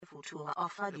future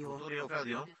of radio. The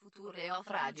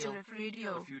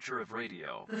future of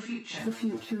radio. The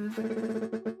future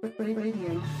of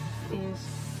radio is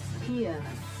here.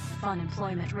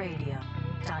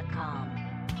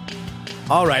 Funemploymentradio.com.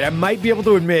 All right, I might be able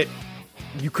to admit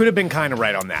you could have been kind of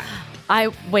right on that.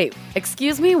 Wait,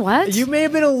 excuse me, what? You may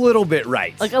have been a little bit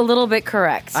right. Like a little bit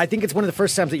correct. I think it's one of the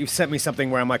first times that you've sent me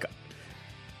something where I'm like,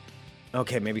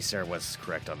 okay, maybe Sarah was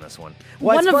correct on this one.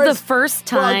 Well, one of the first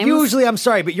times. Well, usually, I'm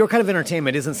sorry, but your kind of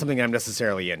entertainment isn't something I'm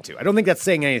necessarily into. I don't think that's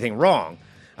saying anything wrong.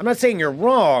 I'm not saying you're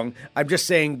wrong. I'm just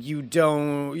saying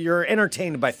you're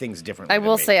entertained by things differently. I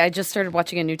will say I just started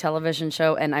watching a new television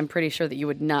show, and I'm pretty sure that you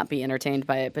would not be entertained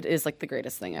by it, but it is like the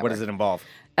greatest thing ever. What does it involve?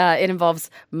 It involves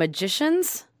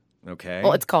magicians. Okay.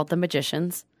 Well, it's called The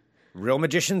Magicians. Real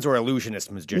magicians or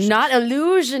illusionist magicians? Not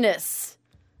illusionists.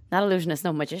 Not illusionists,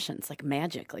 no, magicians. Like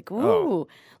magic. Like, ooh.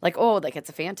 Like it's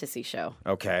a fantasy show.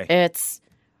 Okay. It's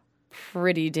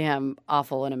pretty damn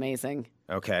awful and amazing.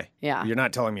 Okay. Yeah. You're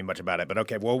not telling me much about it, but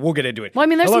okay, well, we'll get into it. Well, I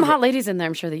mean, there's some hot ladies in there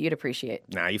I'm sure that you'd appreciate.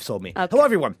 Nah, you've sold me. Okay. Hello,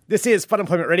 everyone. This is Fun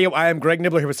Employment Radio. I am Greg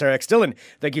Nibbler here with Sarah X. Dillon.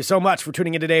 Thank you so much for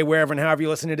tuning in today, wherever and however you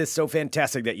listen. It is so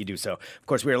fantastic that you do so. Of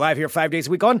course, we are live here 5 days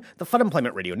a week on the Fun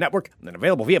Employment Radio Network, and then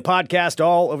available via podcast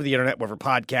all over the internet, wherever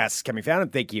podcasts can be found.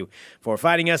 And thank you for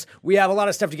finding us. We have a lot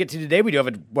of stuff to get to today. We do have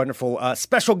a wonderful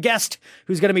special guest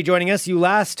who's going to be joining us. You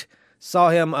last saw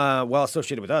him well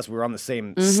associated with us. We were on the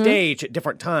same stage at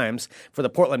different times for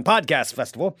the Portland Podcast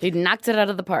Festival. He knocked it out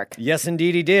of the park. Yes,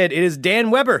 indeed he did. It is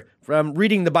Dan Weber from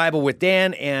Reading the Bible with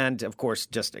Dan, and, of course,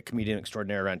 just a comedian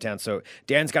extraordinaire around town. So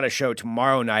Dan's got a show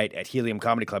tomorrow night at Helium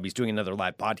Comedy Club. He's doing another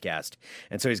live podcast,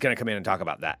 and so he's going to come in and talk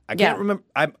about that. I can't remember.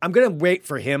 I'm going to wait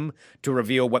for him to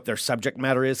reveal what their subject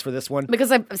matter is for this one.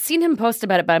 Because I've seen him post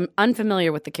about it, but I'm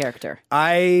unfamiliar with the character.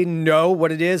 I know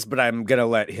what it is, but I'm going to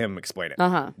let him explain it.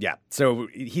 Uh-huh. Yeah, so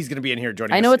he's going to be in here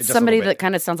joining us. I know it's just somebody that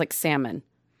kind of sounds like salmon.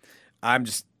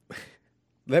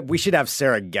 We should have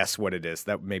Sarah guess what it is.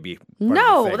 That may be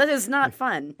No, that is not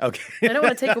fun. Okay. I don't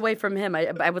want to take away from him.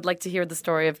 I would like to hear the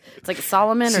story of, it's like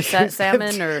Solomon or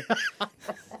salmon or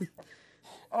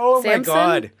Oh, Samson? my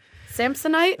God.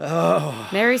 Samsonite? Oh.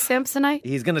 Mary Samsonite?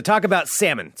 He's going to talk about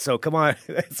salmon. So come on.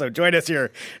 So join us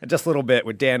here in just a little bit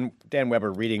with Dan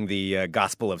Weber reading the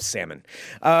Gospel of Salmon.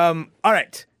 All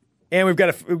right. And we've got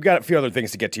a few other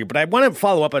things to get to, but I want to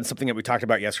follow up on something that we talked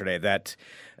about yesterday that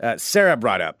Sarah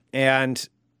brought up. And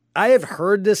I have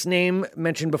heard this name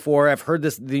mentioned before. I've heard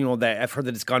this, I've heard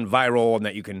that it's gone viral and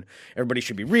that everybody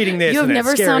should be reading this. You have and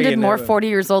never scary sounded and more 40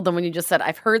 years old than when you just said,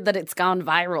 I've heard that it's gone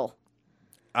viral.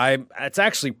 It's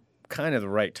actually kind of the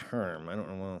right term. I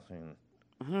don't know.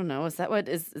 I don't know. Is that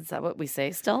what we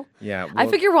say still? Yeah. I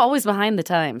figure we're always behind the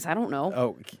times. I don't know.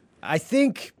 Oh, I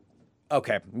think.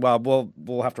 Okay. Well,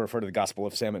 we'll have to refer to the Gospel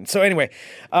of Salmon. So anyway,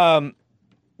 I'm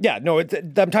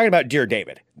talking about Dear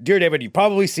David. Dear David, you've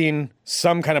probably seen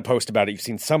some kind of post about it. You've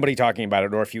seen somebody talking about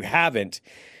it, or if you haven't,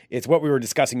 it's what we were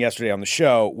discussing yesterday on the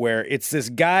show, where it's this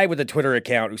guy with a Twitter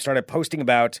account who started posting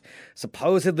about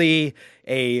supposedly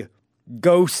a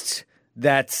ghost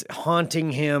that's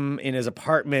haunting him in his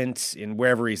apartment in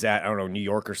wherever he's at. I don't know, New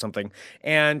York or something.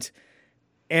 And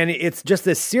it's just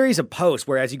this series of posts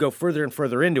where as you go further and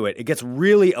further into it, it gets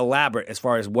really elaborate as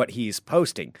far as what he's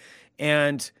posting.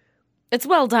 And it's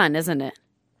well done, isn't it?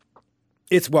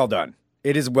 It's well done.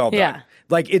 It is well done. Yeah.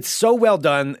 Like, it's so well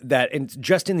done that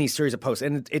just in these series of posts,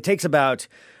 and it takes about,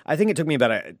 I think it took me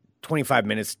about 25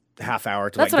 minutes, half hour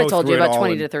to That's like what go I told through you, it about all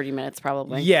 20 to 30 minutes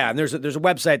probably. Yeah, and there's a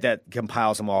website that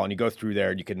compiles them all, and you go through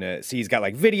there, and you can see he's got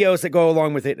like videos that go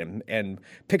along with it and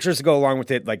pictures that go along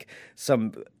with it, like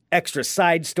some extra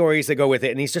side stories that go with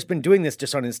it, and he's just been doing this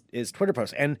just on his Twitter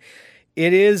posts, and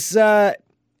it is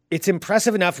it's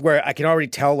impressive enough where I can already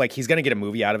tell like he's going to get a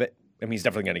movie out of it. I mean, he's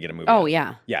definitely going to get a movie. Oh,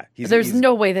 yeah. Yeah. There's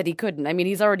no way that he couldn't. I mean,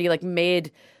 he's already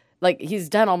he's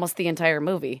done almost the entire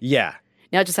movie. Yeah.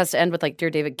 Now it just has to end with like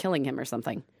Dear David killing him or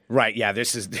something. Right, yeah.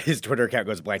 His Twitter account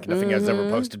goes blank. Nothing has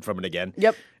ever posted from it again.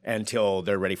 Yep. Until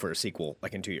they're ready for a sequel,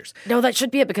 like in 2 years. No, that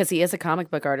should be it because he is a comic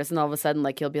book artist, and all of a sudden,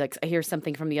 like he'll be like, I hear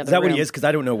something from the other Is that room. what he is? Because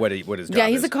I don't know what his job is. Yeah,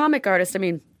 he's a comic artist. I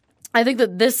mean, I think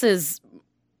that this is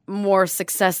more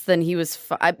success than he was.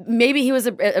 Maybe he was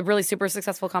a really super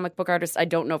successful comic book artist. I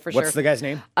don't know for sure. What's the guy's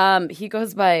name? He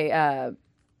goes by.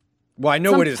 Well, I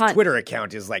know what his Twitter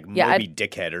account is, like Moby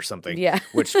Dickhead or something. Yeah.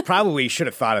 Which probably should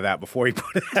have thought of that before he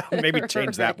put it out. Maybe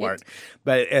change that part.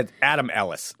 But Adam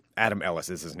Ellis. Adam Ellis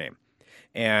is his name.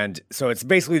 And so it's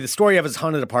basically the story of his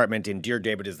haunted apartment, and Dear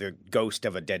David is the ghost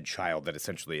of a dead child that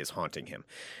essentially is haunting him.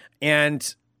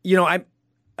 And,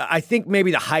 I think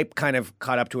maybe the hype kind of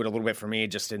caught up to it a little bit for me,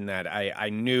 just in that I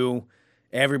knew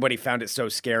Everybody found it so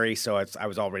scary, so I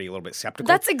was already a little bit skeptical.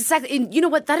 That's exactly. And you know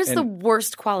what? That is the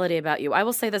worst quality about you. I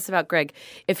will say this about Greg: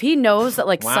 if he knows that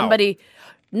like Wow. somebody,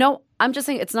 no, I'm just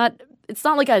saying it's not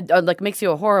like like makes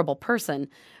you a horrible person.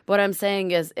 What I'm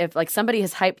saying is, if like somebody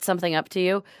has hyped something up to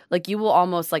you, like you will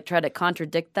almost like try to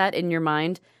contradict that in your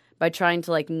mind by trying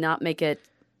to like not make it.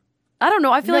 I don't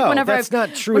know. I feel like whenever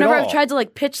I've tried to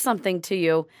like pitch something to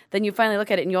you, then you finally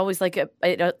look at it and you always like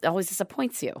it always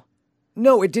disappoints you.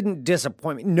 No, it didn't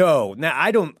disappoint me. No, now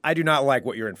I do not like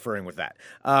what you're inferring with that.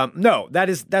 No,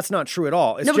 that's not true at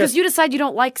all. It's because you decide you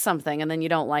don't like something and then you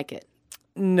don't like it.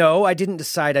 No, I didn't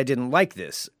decide I didn't like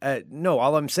this. No,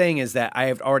 all I'm saying is that I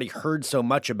have already heard so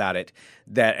much about it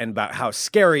and about how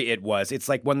scary it was. It's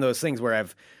like one of those things where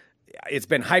it's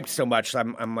been hyped so much.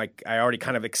 I'm like, I already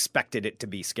kind of expected it to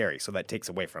be scary, so that takes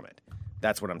away from it.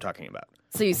 That's what I'm talking about.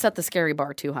 So you set the scary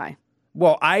bar too high.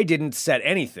 Well, I didn't set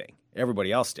anything.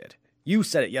 Everybody else did. You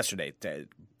said it yesterday,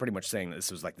 pretty much saying that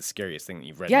this was like the scariest thing that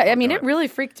you've read. Yeah, I mean, it really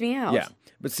freaked me out. Yeah,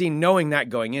 but see, knowing that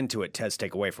going into it does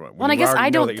take away from it. Well, and I guess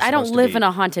I don't live in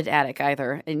a haunted attic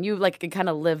either, and you like can kind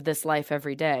of live this life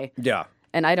every day. Yeah,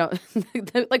 and I don't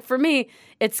like. For me,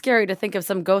 it's scary to think of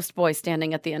some ghost boy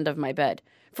standing at the end of my bed.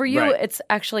 For you, It's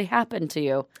actually happened to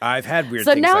you. I've had weird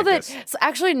things like this. So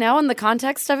actually, now in the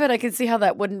context of it, I can see how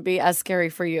that wouldn't be as scary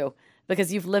for you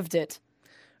because you've lived it.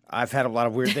 I've had a lot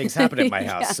of weird things happen at my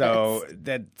house, Yes. so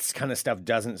that kind of stuff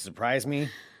doesn't surprise me.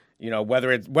 You know,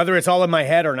 whether it's all in my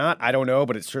head or not, I don't know,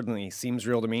 but it certainly seems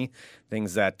real to me.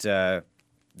 Things that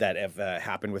have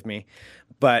happened with me,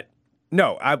 but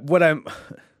no, I'm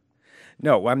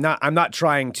not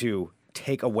trying to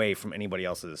take away from anybody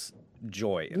else's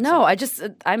joy. No,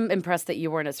 I'm impressed that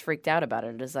you weren't as freaked out about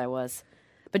it as I was.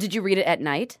 But did you read it at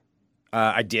night?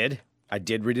 I did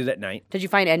read it at night. Did you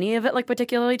find any of it like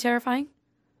particularly terrifying?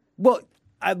 Well,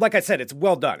 like I said, it's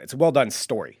well done. It's a well done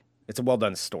story. It's a well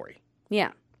done story.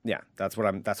 Yeah. Yeah, that's what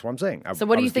I'm saying. So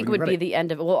what do you think would be the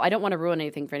end of it? Well, I don't want to ruin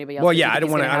anything for anybody else. Well, yeah, I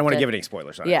don't want to give any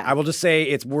spoilers on it. Yeah. I will just say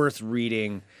it's worth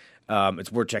reading.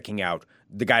 It's worth checking out.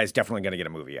 The guy is definitely going to get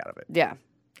a movie out of it. Yeah.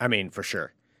 I mean, for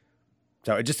sure.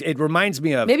 So it reminds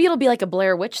me of maybe it'll be like a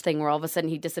Blair Witch thing where all of a sudden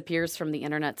he disappears from the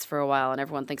internets for a while and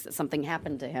everyone thinks that something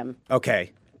happened to him.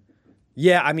 Okay.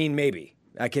 Yeah, I mean, maybe.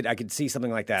 I could see something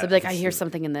like that. So like, I hear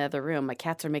something in the other room. My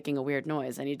cats are making a weird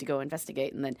noise. I need to go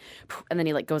investigate. And then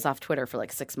he like goes off Twitter for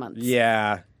like 6 months.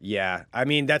 Yeah. I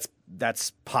mean,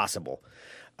 that's possible.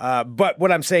 But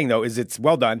what I'm saying though is it's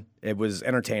well done. It was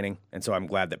entertaining, and so I'm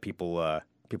glad that people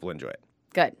enjoy it.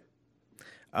 Good.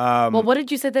 Well, what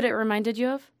did you say that it reminded you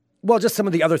of? Well, just some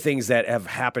of the other things that have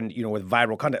happened, you know, with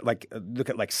viral content. Like look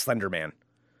at like Slender Man.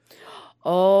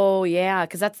 Oh yeah,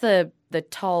 because that's the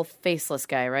tall, faceless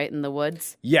guy, right, in the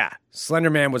woods. Yeah, Slender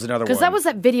Man was another one. Because that was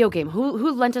that video game.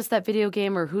 Who lent us that video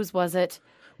game, or whose was it?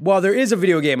 Well, there is a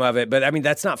video game of it, but I mean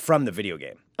that's not from the video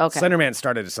game. Okay. Slender Man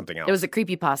started as something else. It was a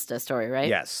creepypasta story, right?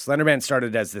 Yes, Slender Man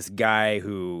started as this guy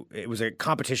it was a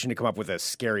competition to come up with a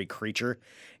scary creature,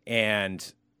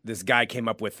 and this guy came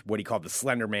up with what he called the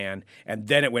Slender Man, and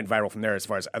then it went viral from there as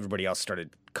far as everybody else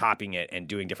started copying it and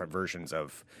doing different versions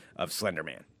of Slender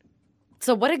Man.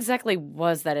 So what exactly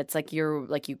was that? It's like you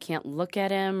can't look at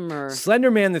him, or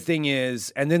Slender Man. The thing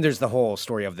is, and then there's the whole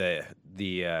story of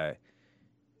the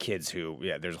kids who,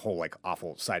 there's a whole like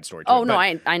awful side story. To oh it. no,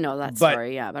 But, I know that but,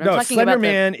 story. Yeah, but I'm no, talking Slender about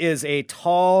Man is a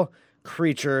tall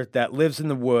creature that lives in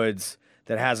the woods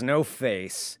that has no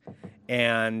face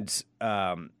and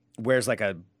wears like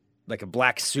a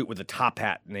black suit with a top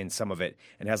hat in some of it,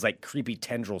 and has like creepy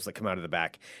tendrils that come out of the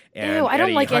back. And, Ew, I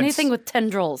don't like hunts, anything with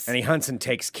tendrils. And he hunts and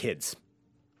takes kids.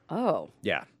 Oh.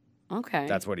 Yeah. Okay.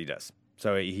 That's what he does.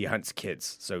 So he hunts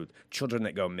kids, so children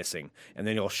that go missing, and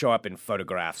then he'll show up in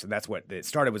photographs, and that's what it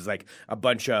started, was like a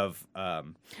bunch of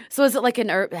So is it like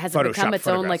has it become its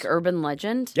own like urban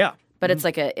legend? Yeah. But it's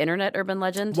like an internet urban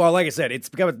legend? Well, like I said, it's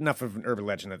become enough of an urban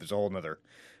legend that there's a whole other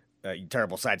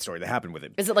terrible side story that happened with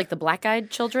it. Is it like the black-eyed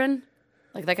children?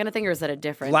 Like that kind of thing, or is that a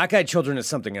different? Black-eyed children is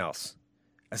something else.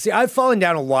 See, I've fallen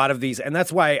down a lot of these, and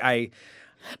that's why I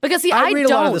read a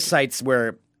lot of the sites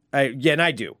where and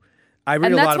I do. I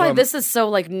read and a lot that's of why them. this is so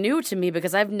like new to me,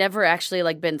 because I've never actually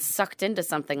like been sucked into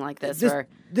something like this.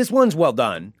 This one's well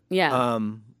done. Yeah.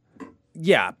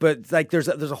 Yeah, but like there's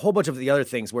a whole bunch of the other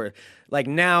things where like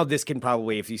now this can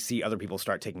probably, if you see other people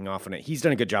start taking off on it, he's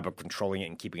done a good job of controlling it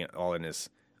and keeping it all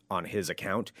on his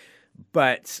account.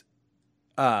 But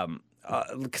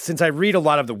since I read a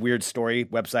lot of the weird story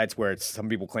websites where some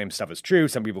people claim stuff is true,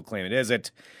 some people claim it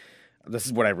isn't. This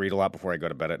is what I read a lot before I go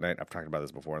to bed at night. I've talked about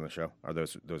this before on the show, are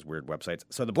those weird websites.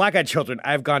 So the Black-Eyed Children,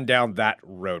 I've gone down that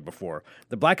road before.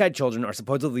 The Black-Eyed Children are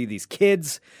supposedly these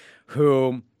kids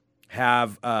who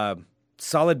have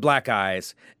solid black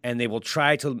eyes, and they will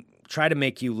try to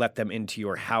make you let them into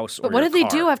your house or But what your do they car.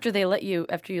 do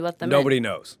after you let them in? Nobody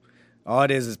knows. All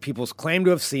it is people claim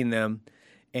to have seen them,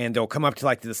 and they'll come up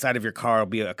to the side of your car. There'll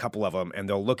be a couple of them, and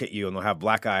they'll look at you, and they'll have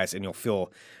black eyes, and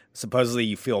supposedly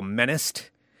you feel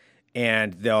menaced,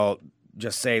 and they'll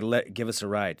just say, give us a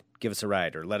ride,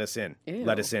 or let us in, Ew.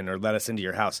 let us in, or let us into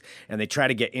your house. And they try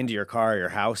to get into your car or your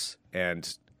house,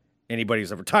 and anybody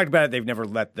who's ever talked about it, they've never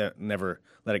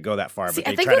let it go that far, See, but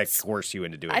I they think try to coerce you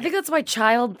into doing it. I think that's why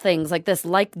child things like this,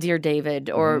 like Dear David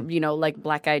or, like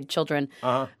black-eyed children,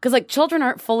 because children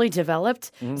aren't fully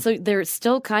developed, so they're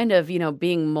still kind of,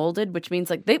 being molded, which means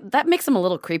that makes them a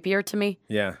little creepier to me.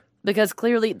 Yeah. Because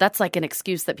clearly that's an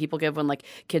excuse that people give when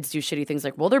kids do shitty things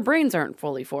their brains aren't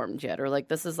fully formed yet, or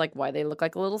this is why they look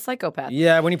like a little psychopath.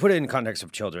 Yeah, when you put it in context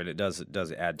of children, it does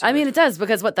add to it. I mean, it does,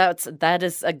 because that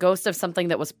is a ghost of something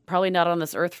that was probably not on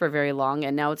this earth for very long,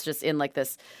 and now it's just in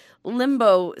this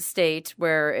limbo state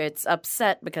where it's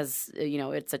upset because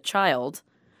it's a child.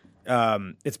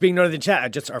 It's being noted in the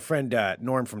chat. Just our friend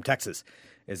Norm from Texas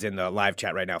is in the live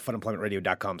chat right now,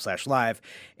 funemploymentradio.com/live.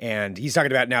 And he's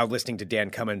talking about now listening to Dan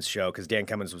Cummins' show, because Dan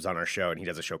Cummins was on our show, and he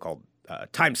does a show called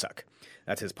Time Suck.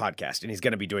 That's his podcast. And he's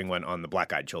going to be doing one on the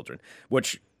black-eyed children,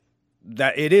 which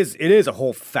it is a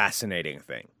whole fascinating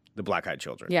thing, the black-eyed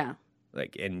children. Yeah.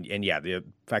 And yeah, the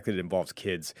fact that it involves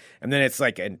kids. And then it's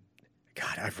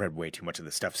God, I've read way too much of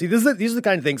this stuff. See, these are the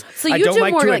kind of things So I you don't do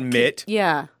like more to admit.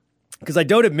 Yeah. Because I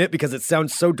don't admit, because it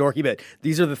sounds so dorky, but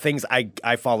these are the things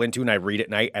I fall into and I read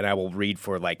at night, and I will read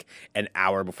for an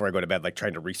hour before I go to bed,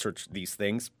 trying to research these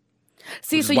things.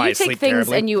 See, so you take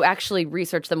things and you actually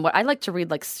research them. I like to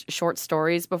read short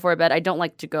stories before bed. I don't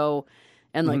like to go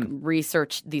and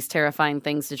research these terrifying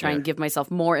things to try and give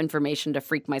myself more information to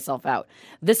freak myself out.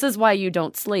 This is why you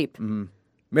don't sleep. Mm-hmm.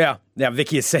 Yeah.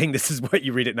 Vicky is saying this is what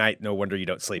you read at night. No wonder you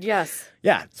don't sleep. Yes.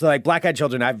 Yeah. So black-eyed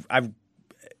children, I've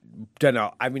done.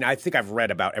 I think I've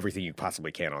read about everything you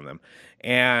possibly can on them,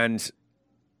 and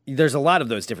there's a lot of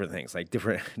those different things,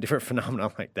 different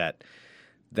phenomena like that.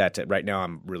 That right now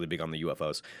I'm really big on the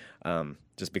UFOs,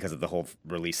 just because of the whole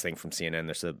release thing from CNN.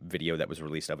 There's a video that was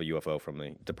released of a UFO from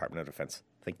the Department of Defense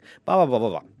thing. Blah blah blah blah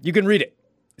blah. You can read it.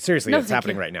 Seriously, it's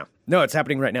happening right now. No, it's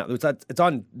happening right now. It's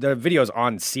on the video's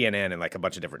on CNN and a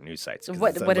bunch of different news sites.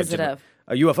 What is it of?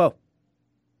 A UFO.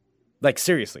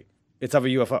 Seriously, it's of a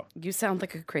UFO. You sound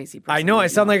like a crazy person. I know I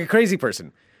sound like a crazy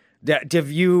person. Do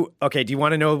you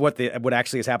want to know what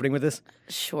actually is happening with this?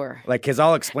 Sure. Because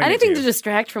I'll explain anything it to to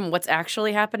distract from what's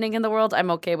actually happening in the world.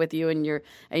 I'm okay with you and your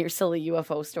silly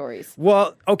UFO stories.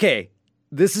 Well, okay.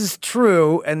 This is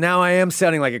true, and now I am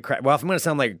sounding like a crack. Well, if I'm going to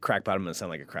sound like a crackpot, I'm going to sound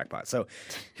like a crackpot. So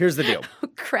here's the deal.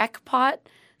 Crackpot?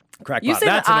 Crackpot. You say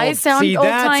that's that I sound old-timey?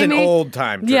 That's an old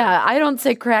time term. Yeah, I don't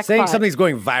say crackpot. Saying something's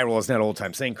going viral is not old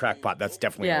time. Saying crackpot, that's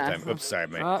definitely old time. Oops, sorry,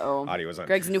 my Uh-oh. audio was on.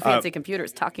 Greg's new fancy computer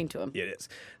is talking to him. It is.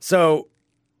 So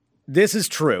this is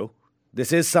true.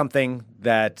 This is something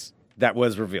that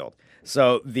was revealed.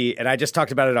 So and I just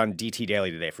talked about it on DT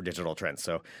Daily today for Digital Trends,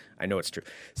 so I know it's true.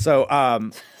 So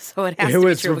so it has to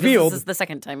be true, revealed. This is the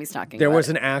second time he's talking There about was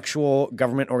it. an actual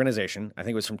government organization, I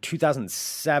think it was from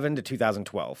 2007 to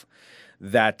 2012,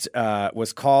 that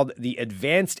was called the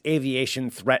Advanced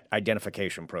Aviation Threat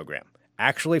Identification Program,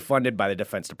 actually funded by the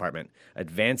Defense Department.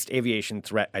 Advanced Aviation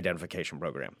Threat Identification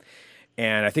Program.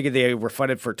 And I think they were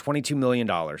funded for $22 million,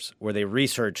 where they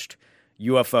researched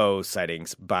UFO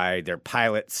sightings by their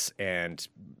pilots and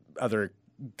other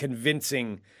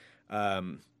convincing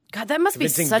God, that must be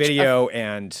such video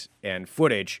and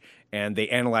footage, and they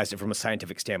analyzed it from a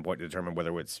scientific standpoint to determine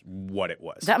whether it's what it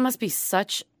was. That must be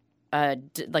such a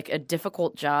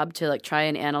difficult job to try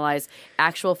and analyze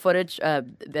actual footage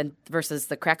versus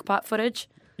the crackpot footage.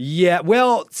 Yeah,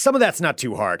 well, some of that's not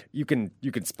too hard. You can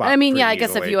spot. I mean, pretty yeah, I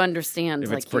guess easily if you understand,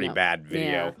 if it's pretty bad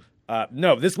video. Yeah.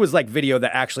 No, this was video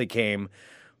that actually came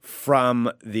from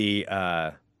the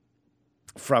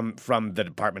from the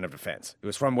Department of Defense. It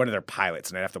was from one of their pilots,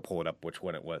 and I'd have to pull it up which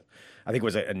one it was. I think it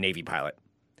was a Navy pilot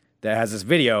that has this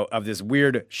video of this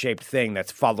weird shaped thing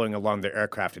that's following along their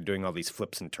aircraft and doing all these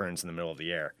flips and turns in the middle of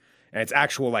the air, and it's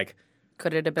actual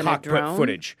could it have been cockpit a drone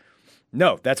footage.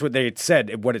 No, that's what they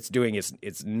said. What it's doing is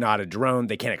it's not a drone.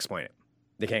 They can't explain it.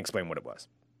 They can't explain what it was.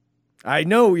 I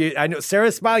know.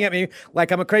 Sarah's smiling at me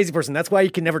like I'm a crazy person. That's why you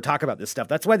can never talk about this stuff.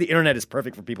 That's why the internet is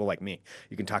perfect for people like me.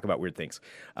 You can talk about weird things.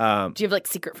 Do you have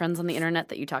secret friends on the internet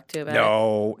that you talk to about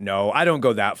it? No, I don't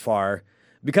go that far,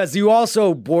 because you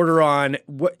also border on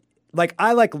what.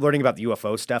 I like learning about the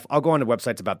UFO stuff. I'll go on to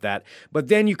websites about that. But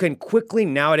then you can quickly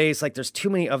nowadays, there's too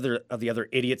many of the other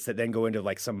idiots that then go into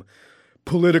some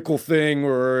political thing,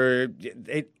 or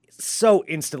so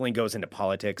instantly goes into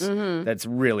politics that's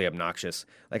really obnoxious.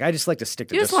 Like, I just like to stick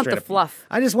to You just want straight the up- fluff.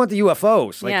 I just want the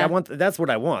UFOs. Like, Yeah. that's what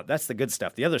I want. That's the good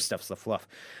stuff. The other stuff's the fluff.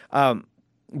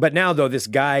 But now, though, this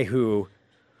guy who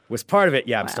was part of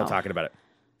it, I'm still Wow. talking about it.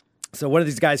 So one of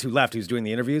these guys who left, who's doing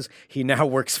the interviews, he now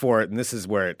works for it, and this is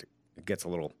where it gets a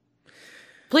little...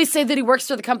 Please say that he works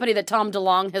for the company that Tom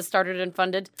DeLonge has started and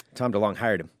funded. Tom DeLonge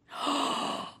hired him.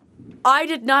 I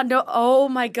did not know. Oh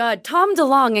my God. Tom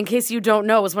DeLonge, in case you don't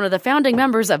know, was one of the founding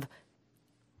members of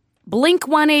Blink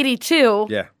 182,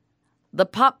 Yeah. the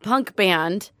pop punk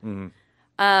band.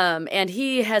 And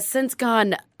he has since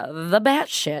gone the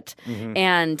batshit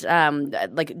and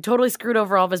like totally screwed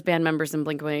over all of his band members in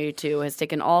Blink 182, has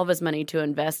taken all of his money to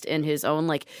invest in his own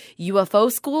like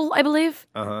UFO school, I believe.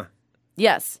 Uh-huh.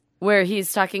 Yes. Where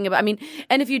he's talking about, I mean,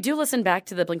 and if you do listen back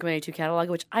to the Blink 182 catalog,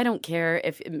 which I don't care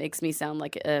if it makes me sound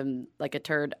like a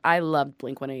turd, I loved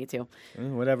Blink 182.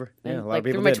 Whatever. Yeah, a lot Like of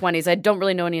people through my did. 20s, I don't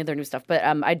really know any of their new stuff, but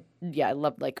I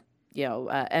loved like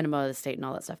Enema of the State and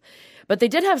all that stuff. But they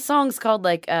did have songs called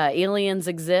like Aliens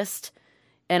Exist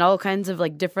and all kinds of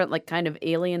like different like kind of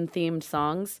alien themed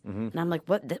songs. And I'm like,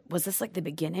 what was this like the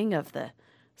beginning of the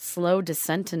slow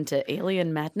descent into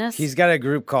alien madness? He's got a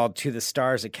group called To the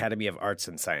Stars Academy of Arts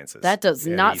and Sciences. That does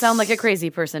And not he's- sound like a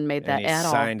crazy person made that and he at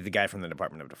all. signed the guy from the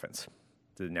Department of Defense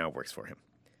that now works for him.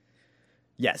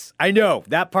 Yes, I know.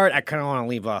 That part I kind of want to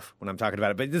leave off when I'm talking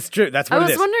about it, but it's true. That's I what it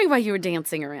was is. wondering why you were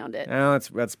dancing around it. No,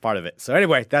 that's part of it. So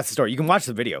anyway, that's the story. You can watch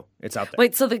the video. It's out there.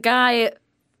 Wait, so the guy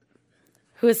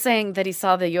who is saying that he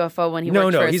saw the UFO when he No,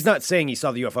 worked for he's not saying he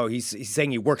saw the UFO. He's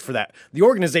saying he worked for that. The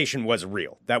organization was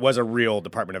real. That was a real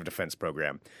Department of Defense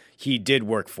program. He did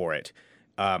work for it.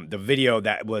 The video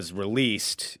that was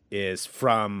released is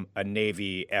from a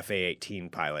Navy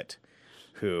FA-18 pilot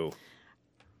who...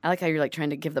 I like how you're like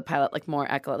trying to give the pilot like more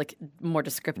like more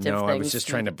descriptive No, things. I was just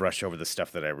trying to brush over the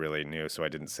stuff that I really knew so I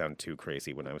didn't sound too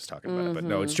crazy when I was talking about it. But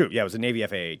no, it's true. Yeah, it was a Navy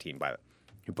FA-18 pilot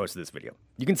who posted this video.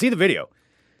 You can see the video.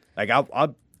 Like,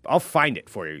 I'll find it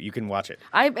for you. You can watch it.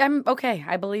 I'm okay.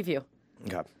 I believe you.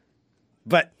 Okay.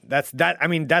 But that's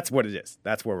what it is.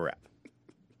 That's where we're at.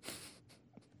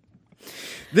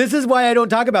 This is why I don't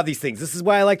talk about these things. This is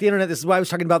why I like the internet. This is why I was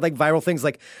talking about like viral things.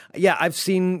 Like, yeah, I've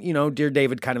seen, Dear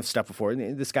David kind of stuff before.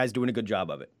 And this guy's doing a good job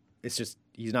of it. It's just,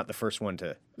 he's not the first one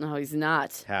to No, he's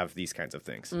not. have these kinds of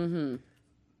things. Mm-hmm.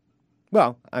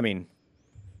 Well, I mean,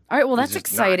 All right, well, He's that's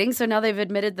just exciting. So now they've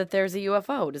admitted that there's a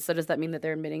UFO. So does that mean that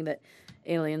they're admitting that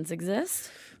aliens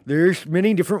exist? there's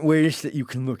many different ways that you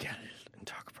can look at it and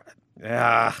talk about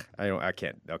it. I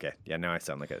can't. Okay. Yeah, now I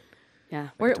sound like a... Yeah.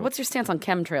 What's your stance on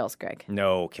chemtrails, Greg?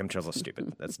 No, chemtrails are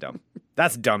stupid. That's dumb.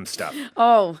 That's dumb stuff.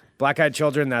 Oh, Black-eyed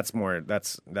children, that's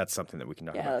something that we can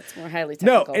talk yeah, about. that's more highly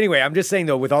No, technical. anyway, I'm just saying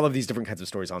though, with all of these different kinds of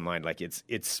stories online, like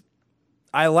it's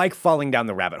I like falling down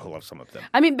the rabbit hole of some of them.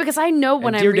 I mean, because I know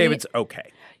when And I Dear read David's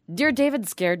okay. Dear David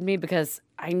scared me because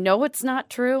I know it's not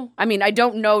true. I mean, I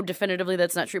don't know definitively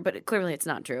that's not true, but clearly it's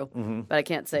not true. Mm-hmm. But I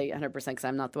can't say 100% because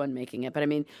I'm not the one making it. But I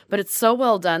mean, but it's so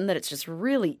well done that it's just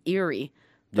really eerie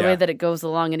the Yeah. way that it goes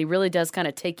along. And he really does kind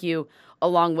of take you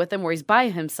along with him where he's by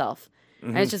himself.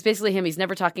 And it's just basically him. He's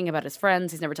never talking about his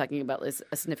friends. He's never talking about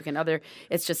a significant other.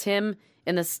 It's just him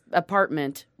in this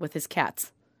apartment with his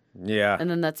cats. Yeah. And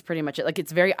then that's pretty much it. Like,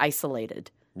 it's very isolated.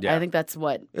 Yeah. I think that's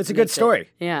what It's a good makes it- story.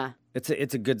 Yeah.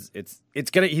 He's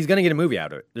gonna get a movie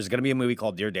out of it. There's gonna be a movie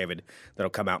called Dear David that'll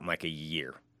come out in like a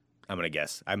year. I'm gonna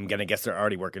guess they're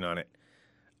already working on it.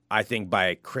 I think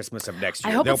by Christmas of next I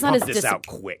year hope they'll it's not pump as this out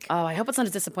quick. Oh, I hope it's not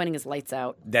as disappointing as Lights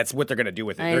Out. That's what they're gonna do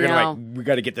with it. I They're gonna know. we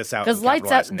got to get this out Because and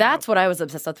Lights Out, capitalize now. that's what I was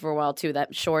obsessed with for a while too.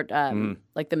 That short,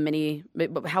 like the mini.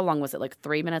 How long was it? Like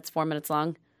 3 minutes, 4 minutes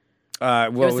long? Well,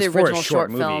 it was was the for a original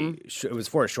short short film. movie. It was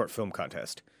for a short film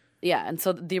contest. Yeah, and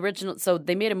so the original. So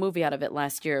they made a movie out of it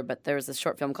last year, but there was a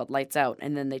short film called Lights Out,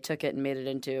 and then they took it and made it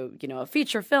into a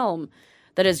feature film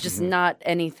that is just not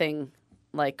anything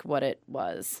like what it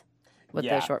was, what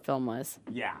Yeah. the short film was.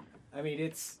 Yeah, I mean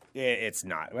it's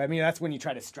not. I mean that's when you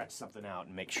try to stretch something out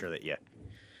and make sure that you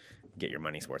get your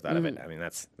money's worth out of it. I mean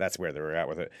that's where they were at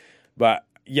with it. But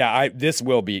yeah, this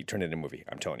will be turned into a movie.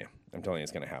 I'm telling you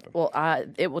it's going to happen. Well,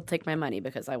 it will take my money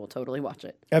because I will totally watch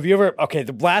it. Have you ever? Okay,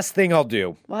 the last thing I'll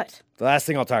do. What? The last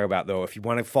thing I'll talk about, though, if you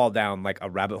want to fall down like a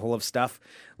rabbit hole of stuff,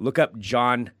 look up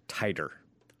John Titor.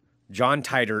 John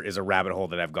Titor is a rabbit hole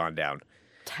that I've gone down.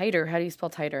 Titor? How do you spell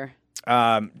Titor?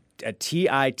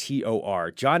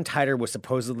 Titor. John Titor was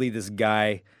supposedly this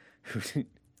guy who...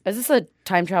 Is this a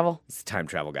time travel? It's a time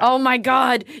travel guy. Oh my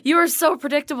God, you are so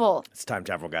predictable. It's a time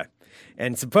travel guy.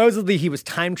 And supposedly he was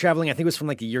time traveling. I think it was from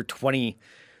like the year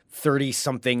 2030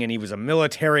 something, and he was a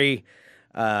military...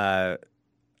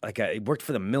 he worked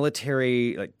for the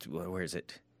military. Like, where is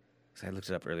it? I looked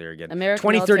it up earlier again. American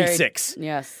 2036. military,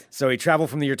 yes. So he traveled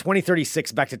from the year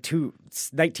 2036 back to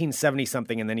 1970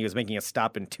 something, and then he was making a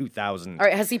stop in 2000. All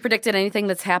right. Has he predicted anything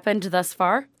that's happened thus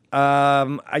far?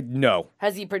 No.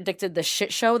 Has he predicted the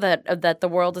shit show that the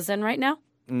world is in right now?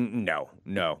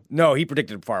 No. He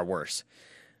predicted far worse.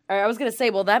 All right, I was gonna say,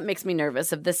 well, that makes me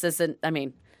nervous. If this isn't, I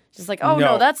mean, just like, oh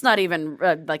no, No. that's not even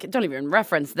don't even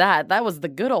reference that. That was the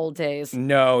good old days.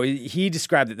 No, he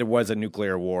described that there was a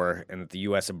nuclear war and that the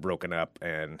U.S. had broken up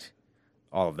and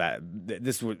all of that.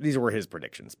 These were his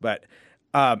predictions, but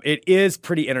it is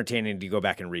pretty entertaining to go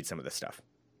back and read some of this stuff.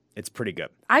 It's pretty good.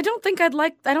 I don't think I'd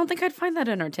find that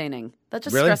entertaining. That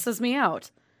just Really? stresses me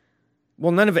out.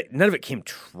 Well, none of it came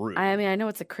true. I mean, I know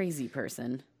it's a crazy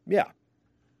person. Yeah.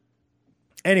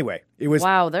 Anyway, it was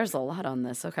Wow, there's a lot on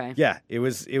this. Okay. yeah, it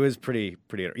was pretty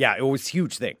yeah, it was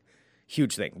huge thing.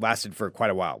 Lasted for quite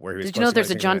a while. Where he was Did you know posting there's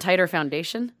a everything John like- Titor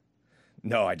Foundation?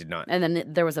 No, I did not. And then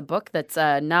there was a book that's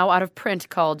now out of print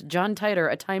called John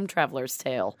Titor: A Time Traveler's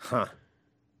Tale. Huh.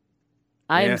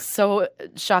 I Yeah. am so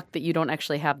shocked that you don't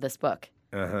actually have this book.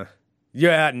 Uh-huh.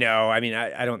 Yeah, no. I mean,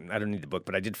 I don't need the book,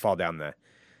 but I did fall down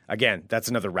again, that's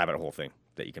another rabbit hole thing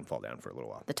that you can fall down for a little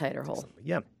while. The Titor hole.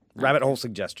 Yeah. Rabbit hole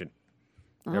suggestion.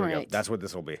 There All we go. right. That's what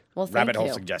this will be. Well, thank rabbit hole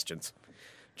you. suggestions.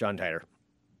 John Titor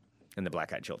and the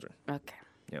Black-Eyed Children. Okay.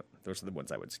 Yeah, those are the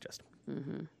ones I would suggest.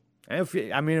 Mm-hmm. If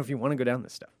you want to go down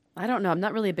this stuff. I don't know. I'm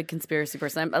not really a big conspiracy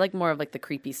person. I like more of like the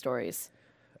creepy stories.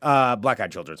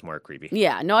 Black-Eyed Children's more creepy.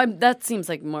 Yeah, no, that seems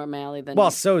like more my alley than.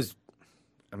 Well, so is,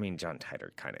 John Titor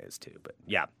kind of is too, but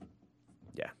yeah.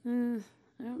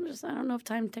 I don't know if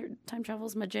time travel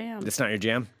is my jam. It's not your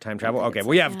jam? Time travel? Okay, it's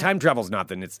well, yeah, not. if time travel's not,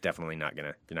 then it's definitely not you're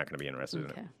not gonna be interested in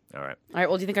Okay. it. All right. All right.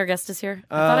 Well, do you think our guest is here?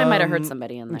 I thought I might have heard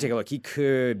somebody in Let me there. take a look. He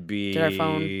could be. Did our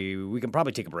phone- We can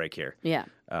probably take a break here. Yeah.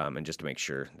 And just to make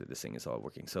sure that this thing is all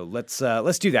working. So let's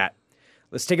do that.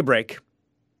 Let's take a break.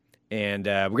 And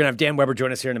we're going to have Dan Weber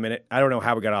join us here in a minute. I don't know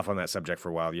how we got off on that subject for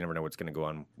a while. You never know what's going to go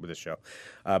on with this show.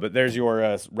 But there's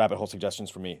your rabbit hole suggestions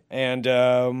for me. And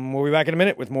we'll be back in a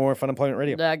minute with more Fun Employment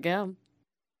Radio. Daggum.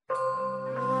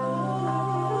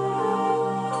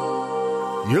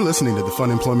 You're listening to the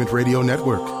Fun Employment Radio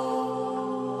Network.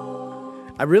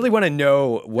 I really want to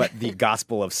know what the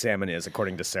Gospel of Salmon is,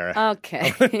 according to Sarah.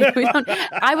 Okay.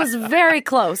 I was very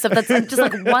close. If that's just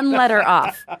like one letter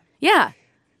off. Yeah.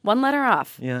 One letter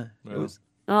off. Yeah. It was,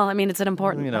 Well, I mean, it's an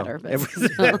important you know, letter. But it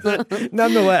was,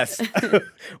 nonetheless.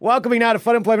 Welcoming now to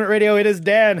Fun Employment Radio, it is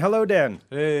Dan. Hello, Dan.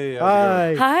 Hey, how's it Hi.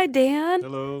 going? Hi, Dan.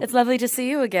 Hello. It's lovely to see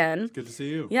you again. Good to see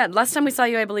you. Yeah, last time we saw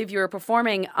you, I believe you were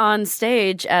performing on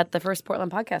stage at the first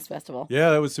Portland Podcast Festival. Yeah,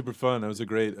 that was super fun. That was a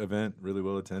great event, really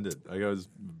well attended. I was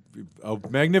a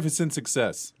magnificent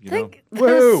success. That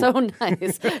Woo. is so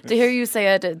nice to hear you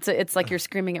say it. It's like you're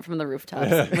screaming it from the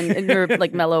rooftops. In your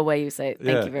like mellow way, you say it.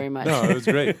 Thank you very much. No, it was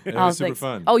great. It Oh, was super thanks.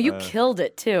 fun. Oh, you killed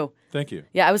it too. Thank you.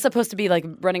 Yeah, I was supposed to be like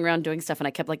running around doing stuff, and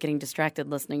I kept like getting distracted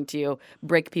listening to you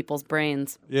break people's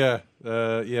brains. Yeah,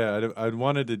 I'd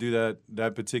wanted to do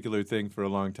that particular thing for a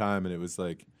long time, and it was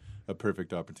like a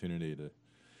perfect opportunity to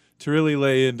really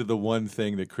lay into the one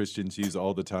thing that Christians use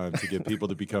all the time to get people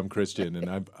to become Christian.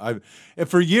 And and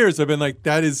for years I've been like,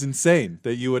 that is insane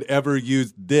that you would ever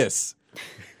use this.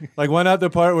 Like, why not the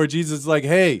part where Jesus is like,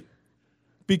 hey,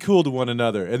 be cool to one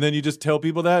another, and then you just tell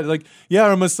people that, like, yeah,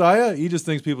 our Messiah, he just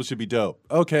thinks people should be dope.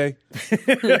 Okay,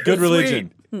 good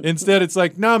religion. Instead, it's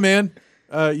like, nah, man,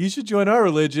 you should join our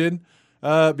religion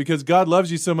because God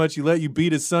loves you so much, he let you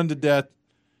beat his son to death,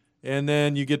 and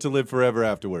then you get to live forever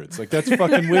afterwards. Like, that's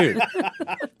fucking weird.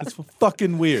 That's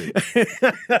fucking weird.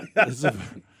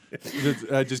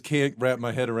 I just can't wrap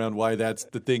my head around why that's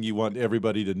the thing you want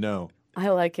everybody to know. I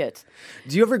like it.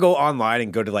 Do you ever go online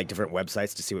and go to like different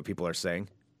websites to see what people are saying?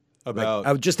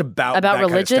 About Just about About that kind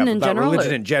of religion stuff. in About general,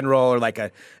 religion or- in general, or like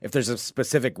if there's a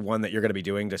specific one that you're going to be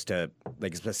doing, just to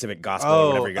like a specific gospel or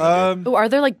whatever you're going to do. Oh, are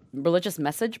there like religious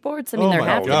message boards? I mean, Oh there my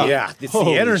have to God. be. Yeah, it's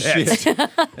Holy the internet. shit.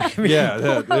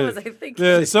 Yeah, What was I thinking?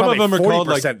 yeah, some of them are called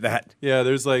like 40% that. yeah.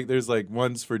 There's like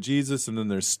ones for Jesus, and then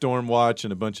there's Stormwatch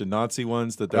and a bunch of Nazi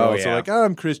ones that they're Oh, also yeah. like,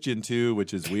 I'm Christian too,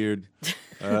 which is weird.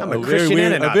 I'm a very Christian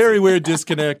weird, and a a very Nazi. weird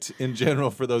disconnect in general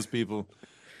for those people.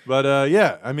 But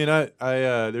yeah, I mean, I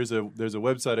there's a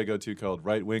website I go to called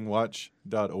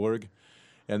rightwingwatch.org,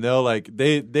 and they'll like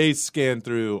they scan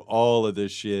through all of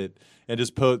this shit and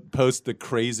just post the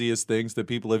craziest things that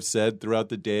people have said throughout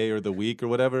the day or the week or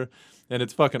whatever, and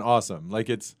it's fucking awesome. Like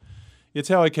it's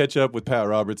how I catch up with Pat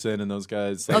Robertson and those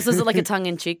guys. Oh, Like, so is it like a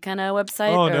tongue-in-cheek kind of website?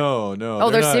 oh or- no. Oh,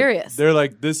 they're not. serious. They're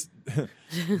like this.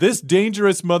 This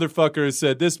dangerous motherfucker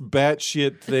said this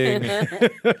batshit thing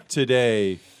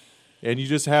today. And you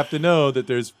just have to know that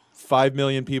there's 5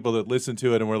 million people that listen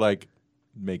to it and we're like,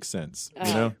 makes sense.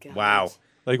 You know? God. Wow.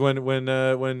 Like when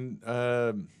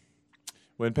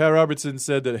Pat Robertson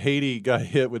said that Haiti got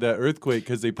hit with that earthquake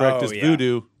because they practiced yeah.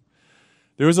 voodoo,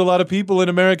 there was a lot of people in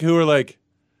America who were like,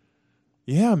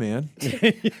 yeah, man,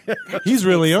 he's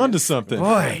really onto something.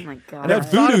 Boy. Oh my God. That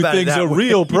thought voodoo about it thing's that a way.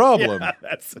 real problem. Yeah,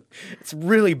 it's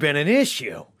really been an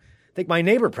issue. I think my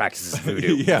neighbor practices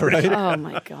voodoo. Yeah, right? Oh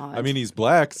my God. I mean, he's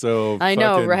black, so I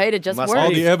know, fucking right? It just must works. all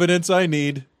the evidence I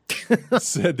need,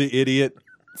 said the idiot.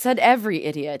 Said every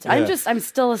idiot. Yeah. I'm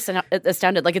still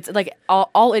astounded. Like, it's like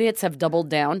all idiots have doubled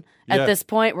down at Yeah. this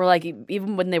point. We're like,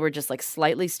 even when they were just like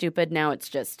slightly stupid, now it's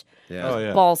just Oh,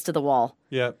 yeah. balls to the wall.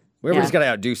 Yeah. Everybody's Yeah. got to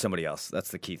outdo somebody else.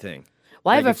 That's the key thing.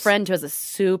 Well, I have Like, a friend who has a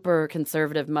super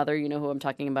conservative mother. You know who I'm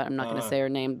talking about. I'm not going to say her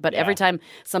name. But every time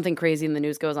something crazy in the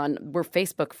news goes on, we're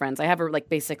Facebook friends. I have her like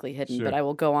basically hidden, Sure. but I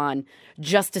will go on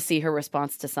just to see her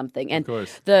response to something. And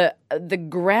course. the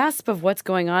grasp of what's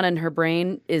going on in her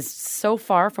brain is so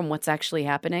far from what's actually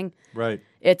happening. Right.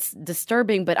 It's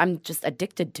disturbing, but I'm just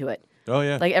addicted to it. Oh,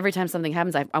 yeah. Like every time something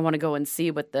happens, I want to go and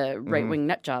see what the right wing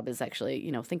nut job is actually,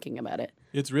 thinking about it.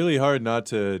 It's really hard not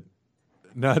to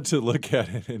look at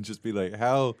it and just be like,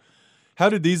 how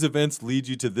did these events lead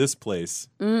you to this place?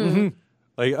 Mm-hmm.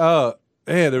 Like, oh,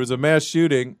 hey, there was a mass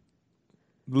shooting.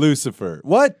 Lucifer.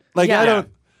 What? Like, Yeah. I don't.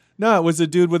 No, it was a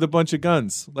dude with a bunch of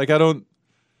guns. Like, I don't.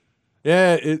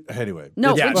 Yeah. Anyway.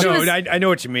 No, Yeah, when she no, was- I know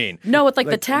what you mean. No, with like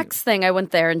the tax thing, I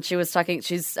went there and she was talking.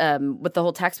 She's with the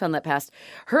whole tax plan that passed.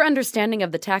 Her understanding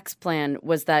of the tax plan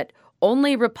was that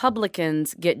only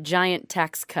Republicans get giant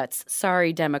tax cuts.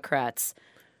 Sorry, Democrats.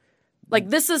 Like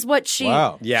this is what she.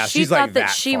 Wow. Yeah, she she's thought like that that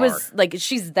she far. was like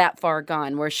she's that far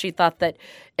gone. Where she thought that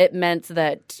it meant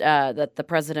that that the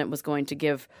president was going to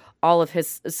give all of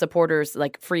his supporters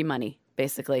like free money,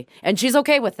 basically, and she's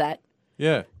okay with that.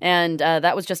 Yeah. And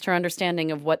that was just her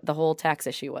understanding of what the whole tax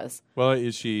issue was. Well,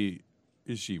 is she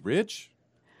rich?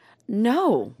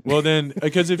 No. Well, then,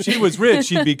 because if she was rich,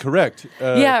 she'd be correct.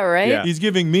 Yeah, right? yeah. He's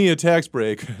giving me a tax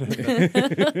break.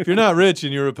 If you're not rich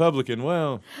and you're Republican,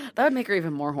 well, That would make her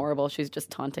even more horrible. She's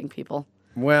just taunting people.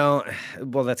 Well,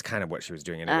 that's kind of what she was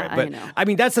doing anyway. I But know. I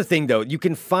mean, that's the thing, though. You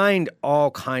can find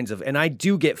all kinds of, and I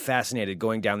do get fascinated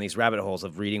going down these rabbit holes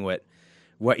of reading what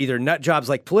either nut jobs,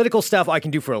 like political stuff, I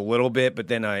can do for a little bit, but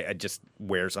then it just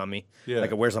wears on me. Yeah. Like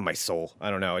it wears on my soul.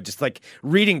 I don't know. It just like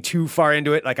reading too far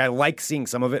into it. Like I like seeing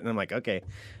some of it, and I'm like, okay,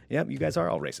 yeah, you guys are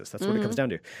all racist. That's what it comes down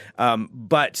to.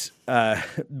 But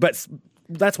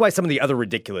that's why some of the other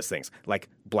ridiculous things, like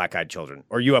black-eyed children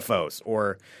or UFOs,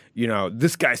 or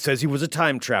this guy says he was a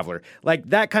time traveler, like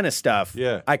that kind of stuff.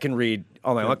 Yeah. I can read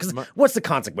all night long. Because what's the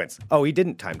consequence? Oh, he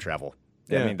didn't time travel.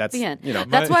 Yeah. I mean, that's The end. you know.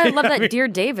 That's why I love that Dear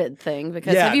David thing,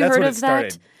 because Yeah, have you that's heard what of it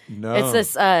started. that? no.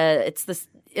 It's this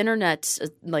internet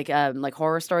like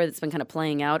horror story that's been kind of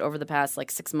playing out over the past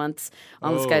like 6 months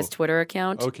on this guy's Twitter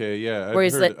account. Okay, yeah. Where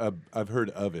he's I've heard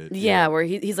of it. Yeah, where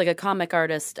he's like a comic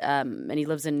artist, and he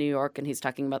lives in New York, and he's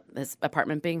talking about his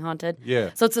apartment being haunted. Yeah.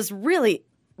 So it's this really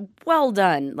well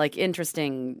done, like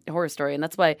interesting horror story, and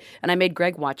that's why. And I made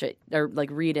Greg watch it or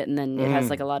like read it, and then it has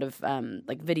like a lot of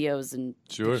like videos and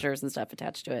Sure. pictures and stuff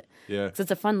attached to it. Yeah. So it's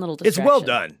a fun little It's distraction. well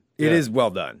done. It Yeah. is well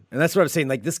done, and that's what I'm saying.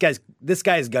 Like this guy's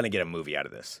gonna get a movie out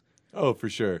of this, Oh, for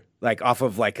sure. like off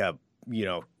of like a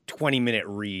 20-minute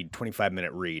read,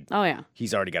 25-minute read. Oh yeah.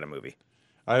 He's already got a movie.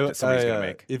 I, somebody's gonna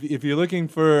make. If you're looking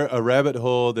for a rabbit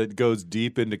hole that goes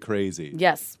deep into crazy,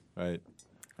 Yes. right?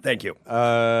 Thank you.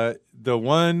 My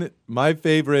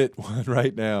favorite one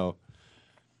right now.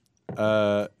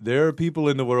 There are people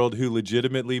in the world who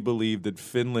legitimately believe that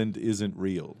Finland isn't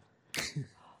real.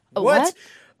 What?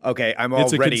 Okay, I'm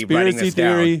It's a already writing conspiracy this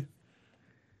theory down.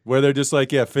 where they're just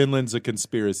like, yeah, Finland's a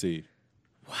conspiracy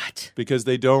What? because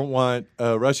they don't want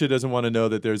Russia doesn't want to know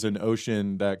that there's an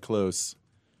ocean that close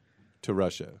to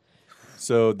Russia.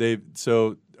 So there's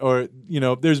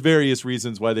various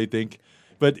reasons why they think.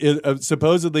 But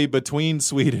supposedly between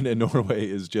Sweden and Norway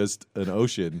is just an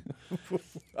ocean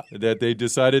that they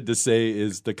decided to say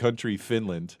is the country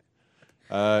Finland.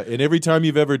 And every time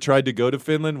you've ever tried to go to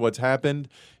Finland, what's happened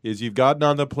is you've gotten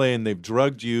on the plane, they've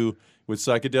drugged you with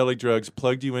psychedelic drugs,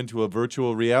 plugged you into a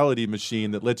virtual reality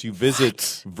machine that lets you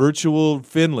visit virtual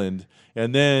Finland.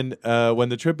 And then when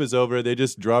the trip is over, they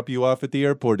just drop you off at the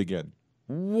airport again.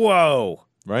 Whoa.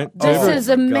 Right? This Oh, is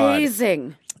my God.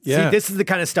 amazing. Yeah. See, this is the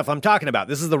kind of stuff I'm talking about.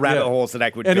 This is the rabbit Yeah. holes that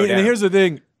I would And go down. here's the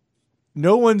thing.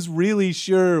 No one's really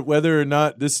sure whether or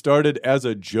not this started as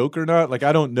a joke or not. Like,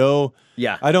 I don't know.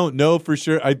 Yeah. I don't know for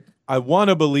sure. I want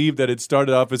to believe that it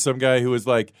started off as some guy who was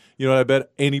like, you know, I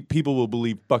bet any people will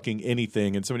believe fucking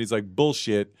anything. And somebody's like,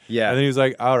 bullshit. Yeah. And then he was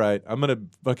like, all right, I'm going to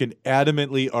fucking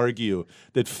adamantly argue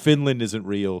that Finland isn't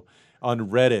real on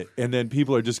Reddit. And then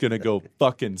people are just going to go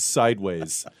fucking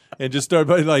sideways and just start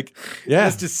by like, yeah.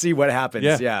 Just to see what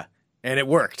happens. Yeah. And it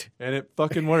worked. And it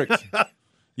fucking worked.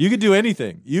 You could do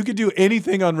anything. You could do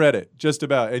anything on Reddit, just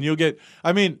about. And you'll get,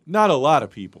 I mean, not a lot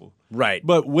of people. Right.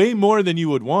 But way more than you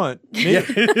would want.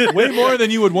 Way more than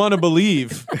you would want to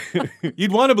believe.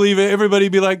 You'd want to believe it. Everybody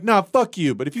would be like, nah, fuck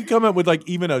you. But if you come up with like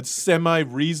even a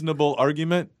semi-reasonable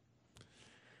argument,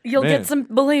 You'll get some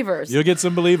believers. You'll get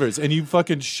some believers. And you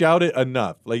fucking shout it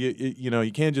enough. Like, you know,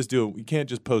 you can't just do it. You can't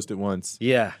just post it once.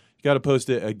 Yeah. You got to post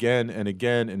it again and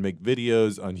again and make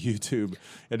videos on YouTube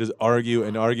and just argue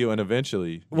and argue and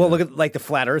eventually. Well, look at like the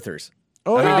flat earthers.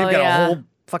 Oh, I mean, yeah. they've got a whole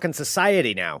fucking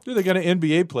society now. Dude, they got an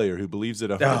NBA player who believes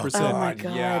it 100%. Oh my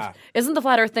god! Yeah. Isn't the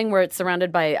flat Earth thing where it's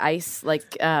surrounded by ice?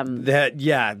 Like The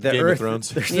Game Earth. of Thrones.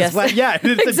 There's this Yes. it's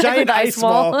a Exactly, giant the ice ice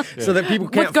wall, wall. so that people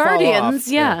can't with guardians, fall off.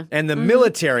 yeah. And the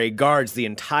military guards the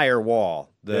entire wall.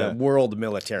 The Yeah. world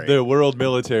military. The world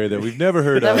military that we've never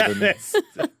heard of and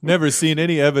never seen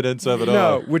any evidence of at all.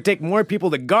 No, it would take more people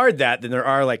to guard that than there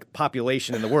are like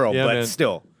population in the world, Yeah, but man.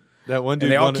 still. That one dude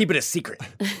And they all wanted, keep it a secret.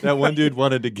 that one dude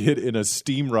wanted to get in a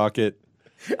steam rocket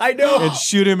I know. and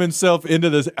shoot himself into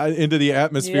the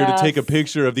atmosphere to take a Yes.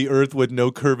 picture of the Earth with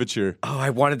no curvature. Oh, I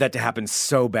wanted that to happen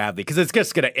so badly because it's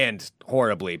just going to end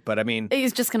horribly. But I mean,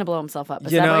 he's just gonna blow himself up.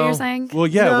 Is You that what know, you're saying? Well,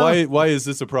 yeah. No. Why is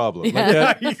this a problem?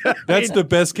 Like that's the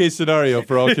best case scenario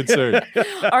for all concerned.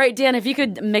 All right, Dan. If you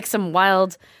could make some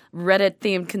wild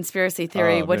Reddit-themed conspiracy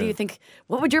theory, Oh, what do man. you think?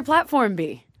 What would your platform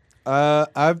be? I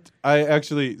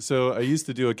used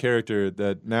to do a character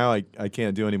that now I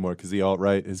can't do anymore because the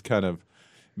alt-right has kind of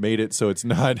made it so it's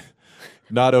not okay.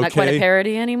 Not quite a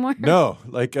parody anymore. No,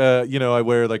 like you know, I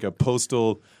wear a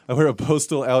postal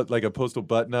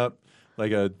button up,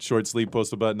 like a short sleeve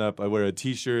postal button up. I wear a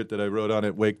T-shirt that I wrote on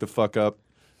it, "Wake the fuck up,"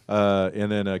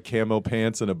 and then a camo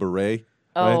pants and a beret.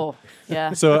 Oh, right?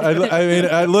 yeah. So I mean,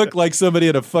 I look like somebody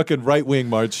at a fucking right wing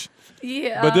march.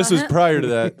 Yeah. But this was prior to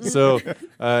that. So,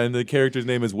 and the character's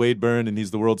name is Wade Byrne, and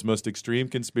he's the world's most extreme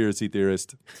conspiracy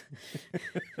theorist.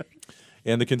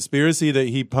 And the conspiracy that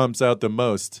he pumps out the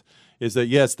most is that,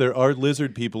 yes, there are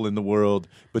lizard people in the world,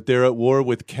 but they're at war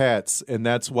with cats, and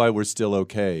that's why we're still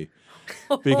okay.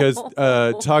 Because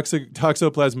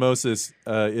toxoplasmosis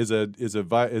is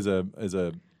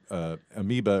a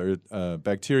amoeba or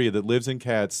bacteria that lives in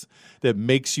cats that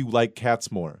makes you like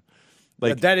cats more.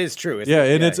 Like that is true. Yeah,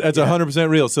 and it's 100%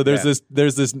 real. So there's this.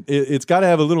 It's got to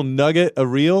have a little nugget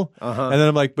of real. And then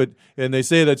I'm like, and they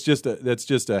say that's just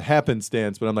a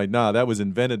happenstance. But I'm like, nah, that was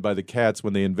invented by the cats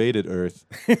when they invaded Earth,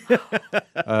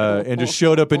 and just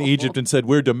showed up in Egypt and said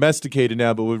we're domesticated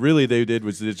now. But what really they did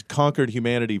was they just conquered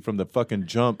humanity from the fucking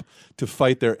jump to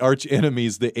fight their arch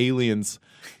enemies, the aliens,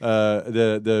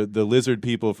 the lizard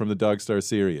people from the Dog Star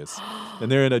Sirius,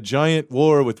 and they're in a giant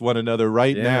war with one another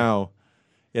right now.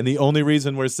 And the only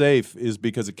reason we're safe is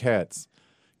because of cats.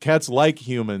 Cats like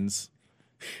humans,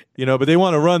 you know, but they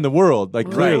want to run the world,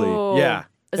 like clearly. Oh. Yeah.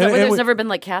 Is that And- why and there's we- never been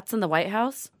like cats in the White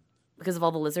House because of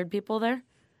all the lizard people there?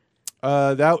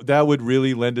 That would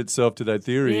really lend itself to that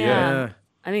theory, yeah.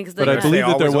 I mean, because But I They believe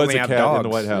that there always was only a have cat in the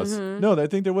dogs. White House. No, I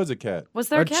think there was a cat. was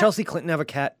there a Did cat? Chelsea Clinton have a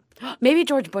cat? Maybe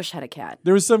George Bush had a cat.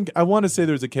 There was I want to say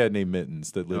there was a cat named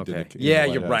Mittens that lived in Okay. the in Yeah, the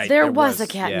White you're House. right. There there was was, a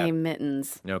cat yeah. named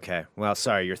Mittens. Okay. Well,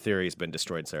 sorry, your theory's been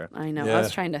destroyed, Sarah. It I know. Yeah. I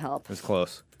was trying to help. was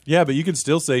close. Yeah, but you can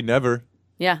still say never.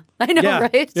 Yeah, I know, Yeah.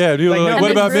 right? Yeah, people Like, are like, no,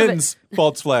 what and about then prove it. Mittens?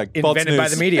 False flag. False Invented by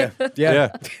news. the media. Yeah.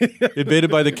 Invaded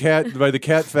by the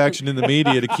cat faction in the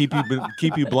media to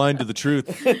keep you blind to the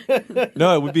truth.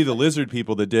 No, it would be the lizard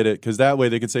people that did it because that way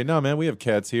they could say, "No, man, we have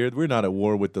cats here. We're not at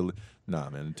war with the." Nah,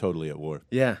 man, totally at war.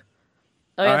 Yeah.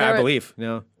 Oh, yeah, I believe.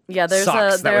 No. Yeah,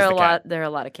 Socks, that there was are the a lot. cat. There are a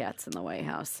lot of cats in the White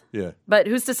House. Yeah, But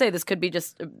who's to say this could be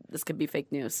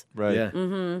fake news? right.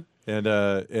 Yeah. And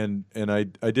I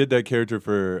did that character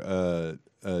for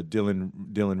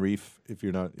Dylan Reef. If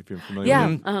you're familiar. Yeah.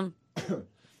 with him.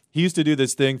 He used to do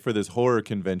this thing for this horror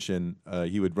convention.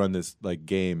 He would run this like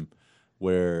game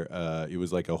where it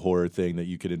was like a horror thing that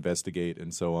you could investigate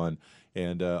and so on.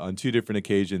 And on 2 different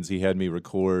occasions, he had me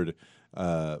record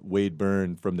Wade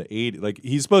Byrne from the 80s. Like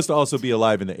he's supposed to also be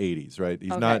alive in the 80s, right?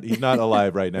 He's not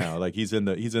alive right now. Like he's in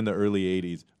the early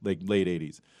 80s, like late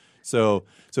 80s. So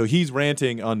he's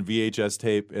ranting on VHS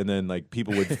tape, and then like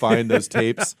people would find those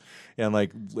tapes and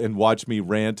watch me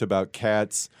rant about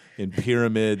cats and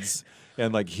pyramids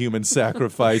and like human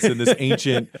sacrifice and this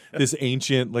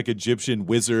ancient like Egyptian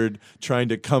wizard trying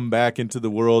to come back into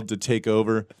the world to take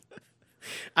over.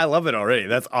 I love it already.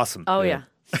 That's awesome. Oh yeah.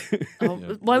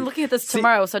 Well, I'm looking at this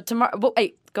tomorrow. So tomorrow, well,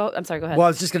 wait, go. I'm sorry. Go ahead. Well, I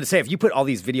was just going to say, if you put all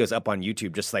these videos up on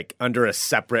YouTube, just like under a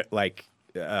separate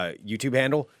YouTube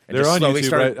handle, and They're just on slowly YouTube,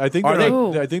 start, right? I think are they're they?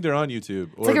 on, I think they're on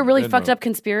YouTube. It's like a really fucked up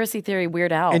conspiracy theory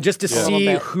Weird Al. And just to a little see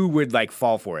bit. who would like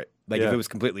fall for it, like if Yeah. it was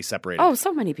completely separated. Oh,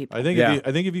 so many people. I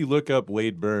think if you look up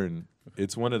Wade Byrne,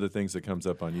 it's one of the things that comes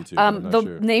up on YouTube. I'm not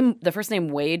sure. The first name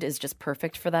Wade is just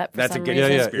perfect for that. For That's a some good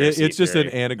reason. conspiracy It's just an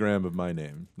theory. anagram of my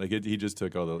name. Like he just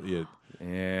took all the.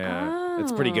 Yeah,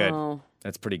 that's pretty good. Oh.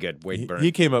 That's pretty good. Wade Byrne.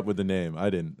 He came up with the name. I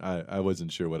didn't. I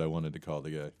wasn't sure what I wanted to call the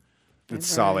guy. It's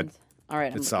solid. All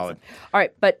right, It's solid. All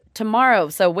right, but tomorrow,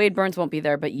 so Wade Burns won't be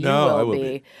there, but you No, I will will be.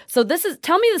 be. So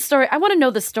tell me the story. I want to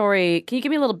know the story. Can you give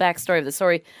me a little backstory of the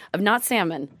story of not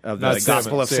salmon, Of Not the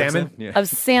Gospel of Samson. Salmon. Yeah. of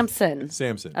Samson,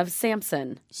 Samson. of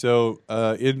Samson? So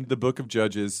in the book of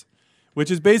Judges, which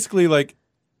is basically like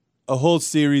a whole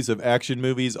series of action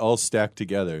movies all stacked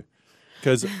together,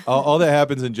 because all that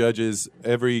happens in Judges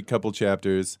every couple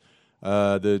chapters,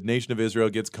 the nation of Israel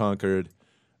gets conquered.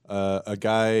 A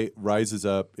guy rises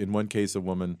up, in one case a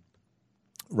woman,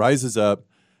 rises up,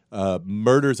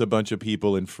 murders a bunch of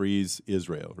people and frees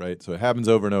Israel, right? So it happens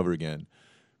over and over again.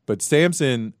 But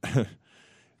Samson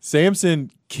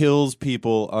kills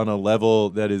people on a level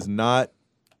that is not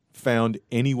found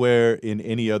anywhere in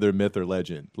any other myth or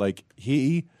legend. Like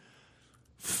he's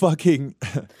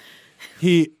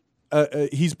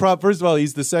first of all,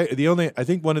 he's the only, I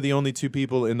think one of the only two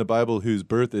people in the Bible whose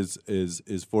birth is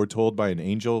foretold by an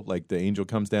angel. Like the angel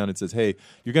comes down and says, "Hey,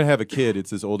 you're gonna have a kid."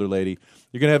 It's this older lady.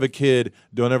 "You're gonna have a kid.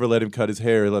 Don't ever let him cut his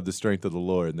hair. He'll have the strength of the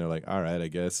Lord." And they're like, "All right, I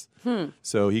guess."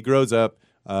 So he grows up,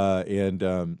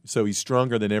 and so he's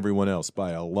stronger than everyone else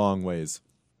by a long ways.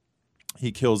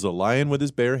 He kills a lion with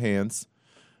his bare hands.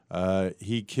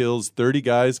 He kills 30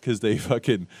 guys because they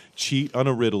fucking cheat on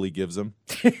a riddle he gives them.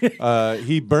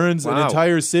 He burns an Wow.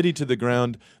 entire city to the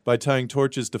ground by tying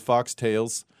torches to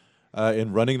foxtails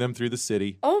and running them through the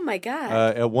city. Oh my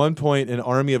God! At one point, an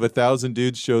army of 1,000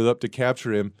 dudes showed up to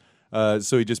capture him.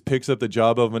 So he just picks up the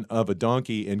job of a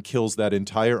donkey and kills that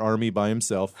entire army by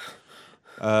himself.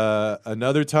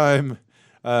 Another time,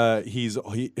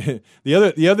 the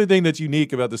other thing that's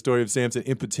unique about the story of Samson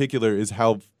in particular is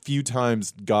how few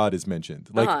times God is mentioned.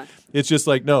 Like it's just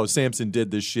like, no, Samson did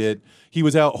this shit. He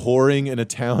was out whoring in a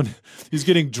town. He's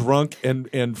getting drunk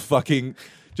and fucking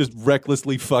just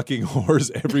recklessly fucking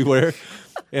whores everywhere.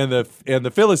 And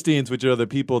the Philistines, which are the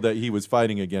people that he was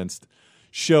fighting against,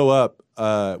 show up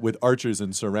with archers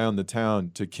and surround the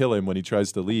town to kill him when he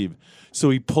tries to leave.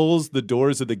 So he pulls the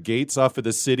doors of the gates off of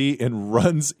the city and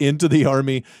runs into the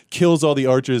army, kills all the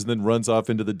archers, and then runs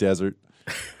off into the desert.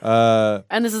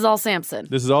 And this is all Samson.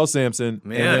 This is all Samson.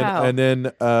 Man. Wow. And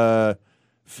then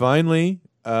finally,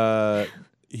 the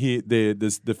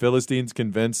Philistines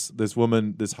convince this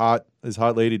woman, this hot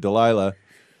lady Delilah,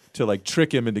 to like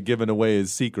trick him into giving away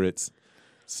his secrets.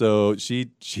 So she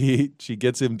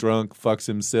gets him drunk, fucks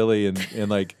him silly, and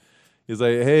like he's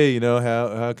like, "Hey,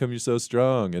 how come you're so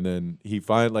strong?" And then he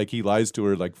lies to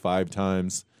her like 5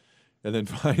 times, and then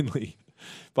finally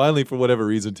for whatever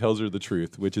reason tells her the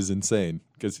truth, which is insane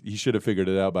because he should have figured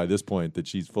it out by this point that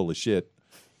she's full of shit.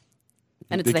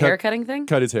 And it's They the hair cutting thing?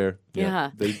 Cut his hair.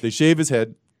 Yeah. They shave his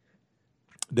head.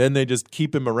 Then they just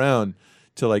keep him around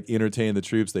to like entertain the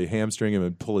troops. They hamstring him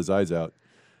and pull his eyes out.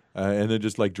 And then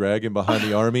just like drag him behind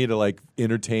the army to like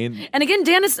entertain. And again,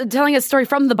 Dan is telling a story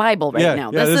from the Bible right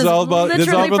now. Yeah, this is all about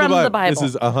literally from the Bible.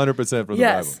 This is 100% from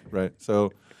Yes. the Bible, right?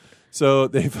 So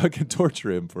they fucking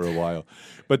torture him for a while,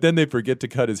 but then they forget to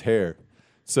cut his hair.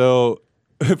 So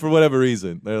for whatever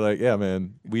reason, they're like, "Yeah,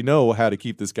 man, we know how to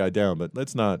keep this guy down, but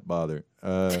let's not bother."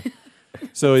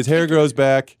 So his hair grows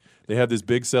back. They have this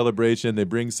big celebration. They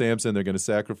bring Samson. They're going to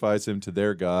sacrifice him to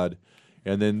their god,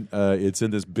 and then it's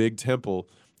in this big temple.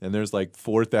 And there's like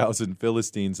 4,000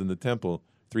 Philistines in the temple,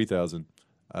 3,000.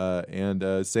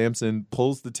 And Samson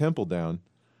pulls the temple down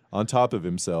on top of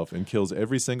himself and kills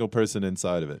every single person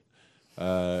inside of it.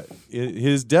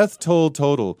 His death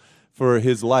total for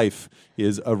his life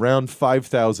is around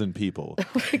 5,000 people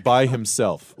by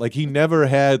himself. Like he never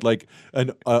had like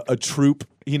a troop.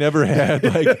 He never had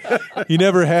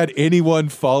anyone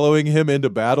following him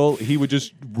into battle. He would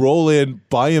just roll in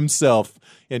by himself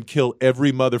and kill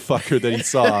every motherfucker that he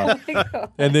saw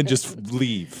and then just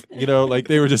leave. Like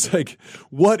they were just like,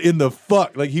 what in the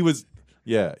fuck? Like he was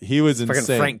insane.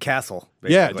 Fucking Frank Castle.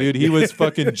 Yeah, basically. dude, he was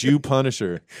fucking Jew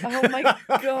Punisher. Oh my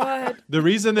God. The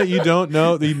reason that you don't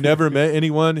know that you never met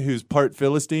anyone who's part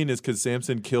Philistine is because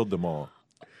Samson killed them all.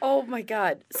 Oh my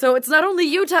God. So it's not only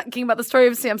you talking about the story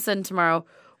of Samson tomorrow,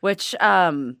 which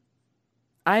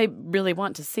I really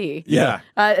want to see. Yeah.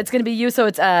 It's going to be you. So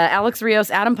it's Alex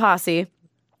Rios, Adam Posse,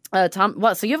 Tom.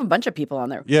 Well, so you have a bunch of people on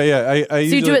there. Yeah. I So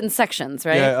usually, you do it in sections,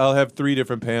 right? Yeah, I'll have 3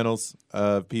 different panels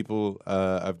of people.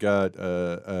 I've got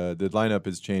the lineup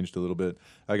has changed a little bit.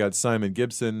 I got Simon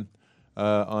Gibson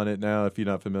on it now. If you're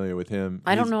not familiar with him,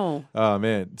 I don't know. Oh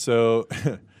man, so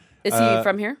Is he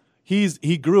from here?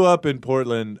 he grew up in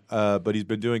Portland, but he's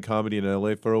been doing comedy in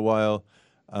LA for a while.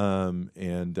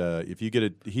 If you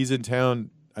get he's in town,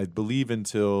 I believe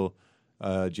until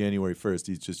January 1st.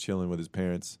 He's just chilling with his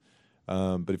parents.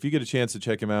 But if you get a chance to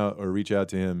check him out or reach out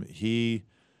to him, he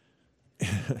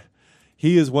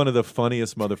is one of the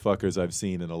funniest motherfuckers I've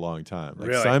seen in a long time. Like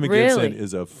Really? Simon Gibson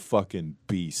is a fucking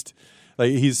beast.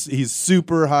 Like he's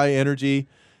super high energy.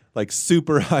 Like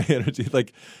super high energy.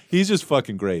 Like he's just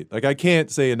fucking great. Like I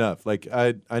can't say enough. Like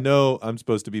I know I'm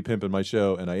supposed to be pimping my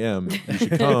show, and I am. You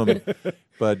should come.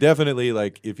 But definitely,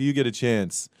 like if you get a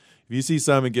chance, if you see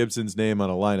Simon Gibson's name on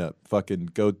a lineup, fucking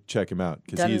go check him out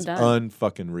because he's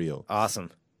unfucking real.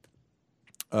 Awesome.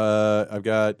 I've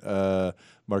got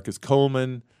Marcus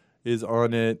Coleman is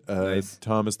on it. Nice.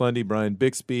 Thomas Lundy, Brian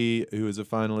Bixby, who was a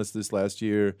finalist this last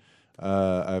year.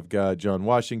 I've got John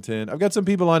Washington. I've got some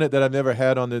people on it that I've never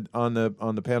had on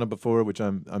the panel before, which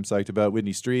I'm psyched about.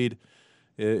 Whitney Street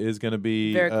is going to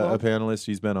be Very cool. a panelist.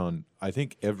 She's been on, I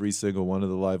think, every single one of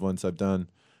the live ones I've done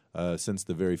since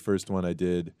the very first one I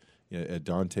did at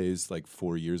Dante's like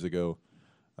 4 years ago.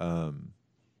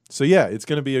 So yeah, it's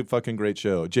going to be a fucking great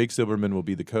show. Jake Silberman will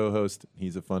be the co-host.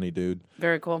 He's a funny dude.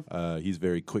 Very cool. He's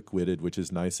very quick-witted, which is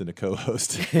nice in a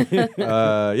co-host.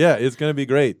 Yeah, it's going to be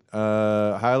great.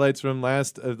 Highlights from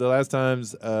the last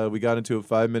times we got into a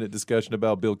 5-minute discussion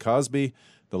about Bill Cosby.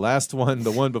 The last one,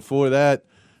 the one before that,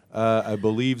 I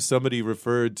believe somebody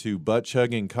referred to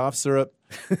butt-chugging cough syrup.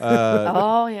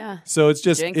 Oh yeah. So it's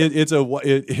just Jenkins.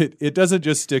 it doesn't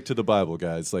just stick to the Bible,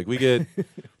 guys. Like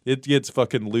it gets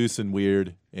fucking loose and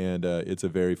weird, and it's a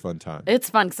very fun time. It's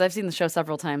fun because I've seen the show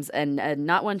several times, and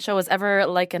not one show is ever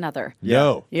like another.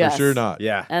 No, Yes. for sure not.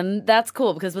 Yeah. And that's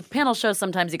cool because with panel shows,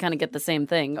 sometimes you kind of get the same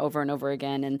thing over and over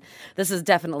again, and this is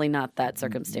definitely not that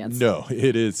circumstance. No,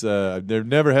 it is. They've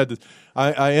never had this.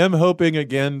 I am hoping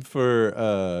again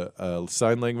for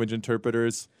sign language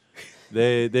interpreters.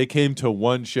 They came to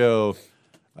one show,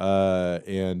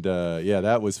 and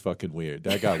that was fucking weird.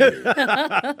 That got weird.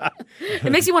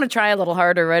 It makes you want to try a little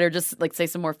harder, right? Or just like say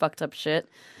some more fucked up shit.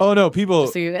 Oh no, people.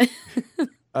 So you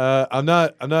I'm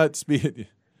not speaking.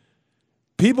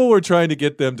 People were trying to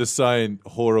get them to sign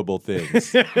horrible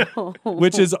things,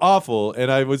 which is awful, and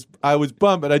I was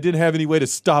bummed, but I didn't have any way to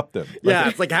stop them. Yeah,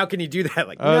 it's like, how can you do that?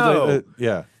 Like, I was no. like,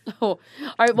 yeah. Oh, all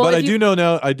right. Well, But if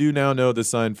I do now know the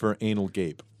sign for anal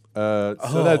gape.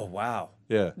 Wow.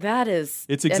 Yeah, that is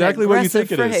it's exactly what you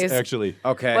think it phrase. is. Actually,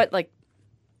 Okay. What like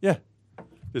yeah.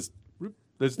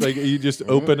 There's like you just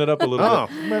open it up a little Oh.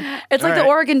 bit. it's like All the right.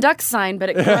 Oregon Duck sign, but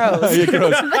it grows. It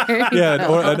grows. There you Yeah,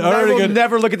 go. an I will Oregon.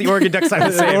 never look at the Oregon Duck sign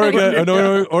the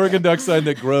same. Oregon duck sign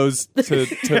that grows to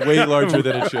way larger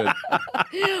than it should.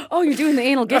 Oh, you're doing the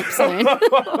anal gape sign.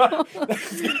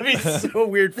 It's gonna be so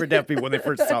weird for deaf people when they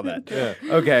first saw that. Yeah.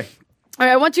 Okay. All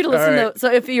right, I want you to listen All right. to.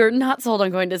 So, if you're not sold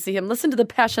on going to see him, listen to the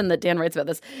passion that Dan writes about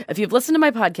this. If you've listened to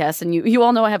my podcast, and you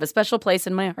all know I have a special place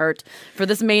in my heart for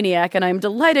this maniac, and I'm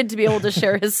delighted to be able to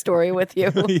share his story with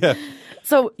you. Yeah.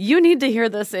 So, you need to hear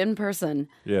this in person.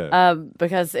 Yeah.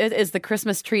 Because it is the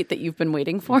Christmas treat that you've been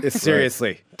waiting for.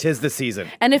 Seriously, 'tis the season.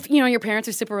 And if your parents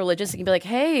are super religious, you can be like,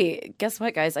 "Hey, guess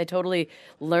what, guys? I totally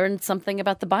learned something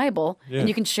about the Bible, and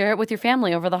you can share it with your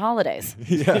family over the holidays."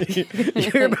 Yeah. You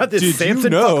hear about this Did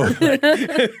Samson you know?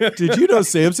 Did you know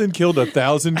Samson killed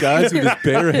 1,000 guys with his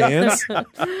bare hands?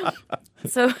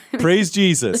 So, Praise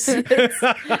Jesus.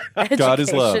 God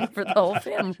is love. education for the whole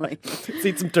family. Let's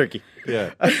eat some turkey. Yeah.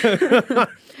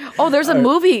 Oh, there's a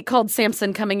movie called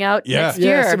Samson coming out Yeah. next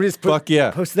year, somebody just Fuck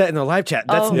yeah. posted that in the live chat.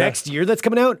 That's Oh. next year that's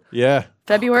coming out? Yeah.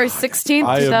 February 16th,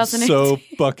 I am 2018. so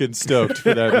fucking stoked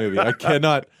for that movie. I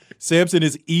cannot. Samson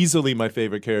is easily my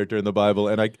favorite character in the Bible,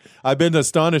 and I've been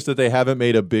astonished that they haven't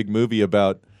made a big movie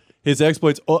about his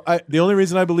exploits. The only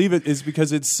reason I believe it is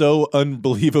because it's so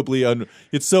unbelievably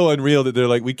it's so unreal that they're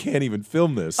like, we can't even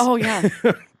film this. Oh yeah.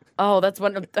 Oh, that's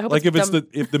one. I hope Like if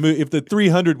the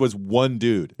 300 was one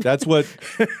dude, that's what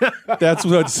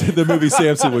the movie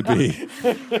Samson would be.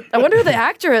 I wonder who the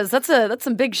actor is. That's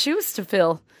some big shoes to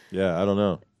fill. Yeah, I don't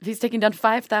know. If he's taking down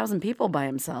 5,000 people by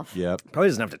himself. Yep. Probably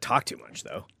doesn't have to talk too much,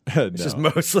 though. No. It's just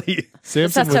mostly Samson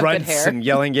Just has to have good grunts hair. and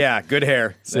yelling. Yeah, good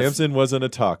hair. Samson wasn't a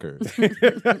talker.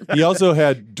 He also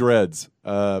had dreads,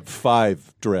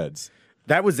 5 dreads.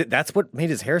 That was it. That's what made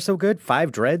his hair so good?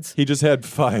 5 dreads? He just had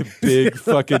 5 big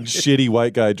fucking shitty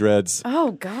white guy dreads.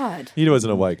 Oh God. He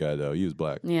wasn't a white guy though. He was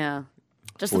black. Yeah.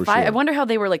 Just For the 5. sure. I wonder how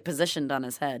they were like positioned on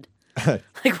his head.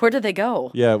 Like where did they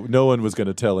go? Yeah, no one was going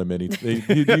to tell him anything.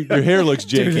 Your hair looks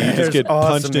janky. Dude, You that just get hair's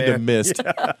awesome, punched into man. mist.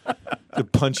 To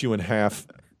punch you in half.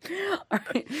 All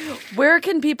right. Where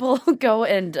can people go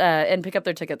and pick up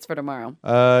their tickets for tomorrow?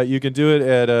 You can do it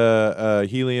at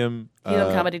Helium.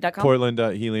 HeliumComedy.com?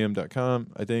 Portland.helium.com,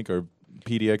 I think, or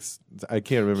PDX. I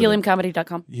can't remember.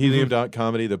 HeliumComedy.com.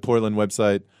 Helium.comedy, the Portland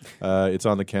website. It's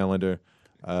on the calendar.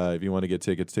 If you want to get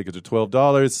tickets are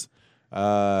 $12.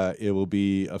 It will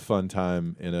be a fun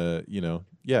time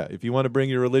if you want to bring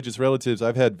your religious relatives.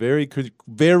 I've had very,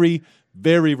 very,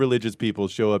 very religious people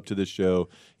show up to this show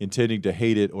intending to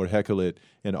hate it or heckle it,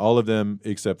 and all of them,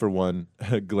 except for one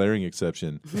glaring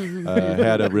exception,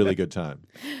 had a really good time.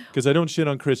 Because I don't shit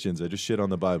on Christians, I just shit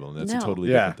on the Bible, and that's a totally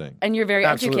different thing. And you're very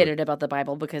Absolutely. educated about the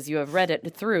Bible because you have read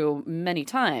it through many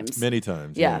times. Many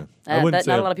times, Yeah. I wouldn't That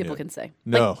say not a lot of people can say.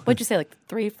 No. Like, what'd you say, like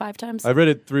 3, 5 times? I've read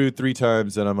it through 3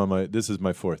 times, and I'm on this is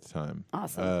my 4th time.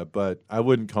 Awesome. But I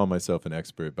wouldn't call myself an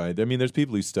expert. There's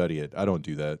people who study it. I don't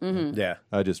do that. Mm-hmm. Yeah.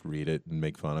 I just read it and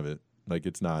make fun of it. Like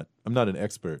I'm not an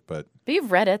expert, but But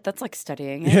you've read it. That's like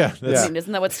studying it. yeah, I mean,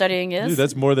 isn't that what studying is? dude,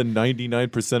 that's more than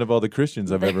 99% of all the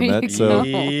Christians I've ever There met. you So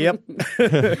go. Yep.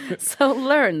 So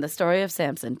learn the story of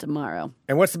Samson tomorrow.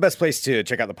 And what's the best place to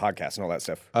check out the podcast and all that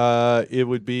stuff? it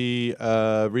would be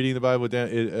reading the Bible with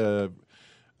Dan.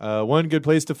 One good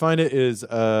place to find it is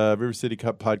River City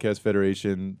Cup Podcast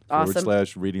Federation Awesome.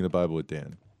 / Reading the Bible with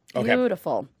Dan. Okay.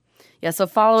 Beautiful. Yeah, so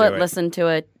follow Do it, it. listen to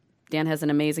it. Dan has an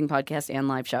amazing podcast and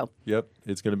live show. Yep,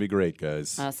 it's going to be great,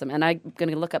 guys. Awesome. And I'm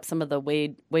going to look up some of the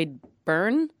Wade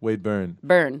Byrne? Wade Byrne.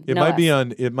 Byrne. It no might be S.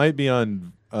 on. It might be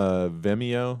on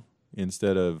Vimeo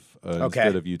instead of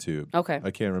YouTube. Okay.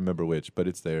 I can't remember which, but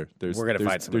it's there. We're gonna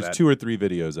find some of There's that. 2 or 3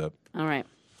 videos up. All right.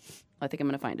 I think I'm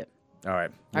going to find it. All right. All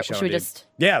right, Michelle, should we dude. just...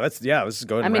 Yeah, let's just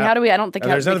go ahead I and mean, wrap. how do we... I don't think...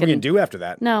 There's nothing we can do after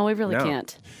that. No, we really No.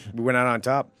 can't. We went out on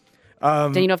top. Dan,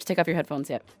 you don't have to take off your headphones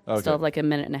yet. Okay. Still have like a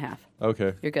minute and a half.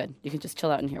 Okay. You're good. You can just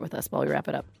chill out in here with us while we wrap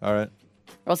it up. All right.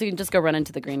 Or else you can just go run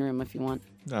into the green room if you want.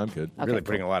 No, I'm good. Okay, Really cool.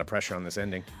 putting a lot of pressure on this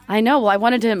ending. I know. Well, I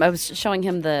was showing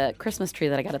him the Christmas tree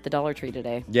that I got at the Dollar Tree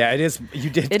today. Yeah, it is. You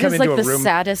did It come is into like a the room.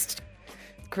 saddest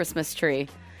Christmas tree.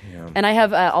 Yeah. And I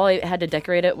have all I had to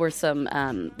decorate it were some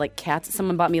like cats.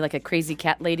 Someone bought me like a crazy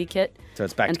cat lady kit. So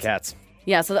it's back And to cats.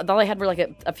 Yeah, so all I had were like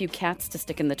a few cats to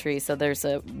stick in the tree. So there's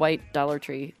a white Dollar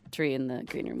Tree in the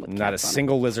green room with Not a cats on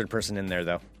single lizard person in there,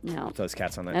 though. it. No. With those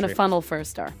cats on that And tree. a funnel for a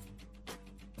star.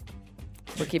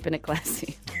 We're keeping it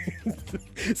classy.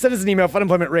 Send us an email,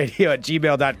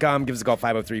 funemploymentradio@gmail.com. Give us a call,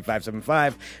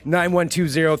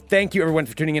 503-575-9120. Thank you, everyone,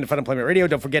 for tuning in to Fun Employment Radio.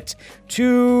 Don't forget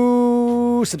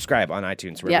to subscribe on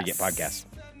iTunes, wherever you get Yes. podcasts.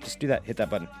 Just do that. Hit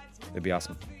that button. It'd be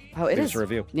awesome. Oh, it Leave is. us a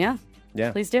review. Yeah.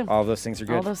 Yeah. Please do. All of those things are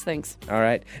good. All those things. All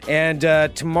right. And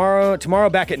tomorrow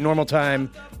back at normal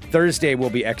time. Thursday will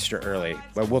be extra early.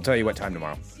 But we'll tell you what time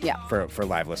tomorrow. Yeah. For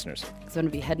live listeners. So I'm going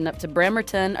to be heading up to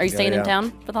Bremerton. Are you staying in yeah.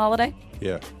 town for the holiday?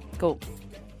 Yeah. Cool.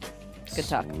 Good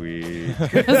talk. We.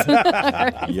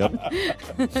 Yep.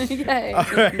 Yay. All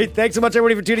right. Thanks so much,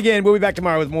 everybody, for tuning in. We'll be back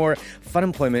tomorrow with more Fun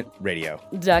Employment Radio.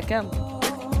 .com.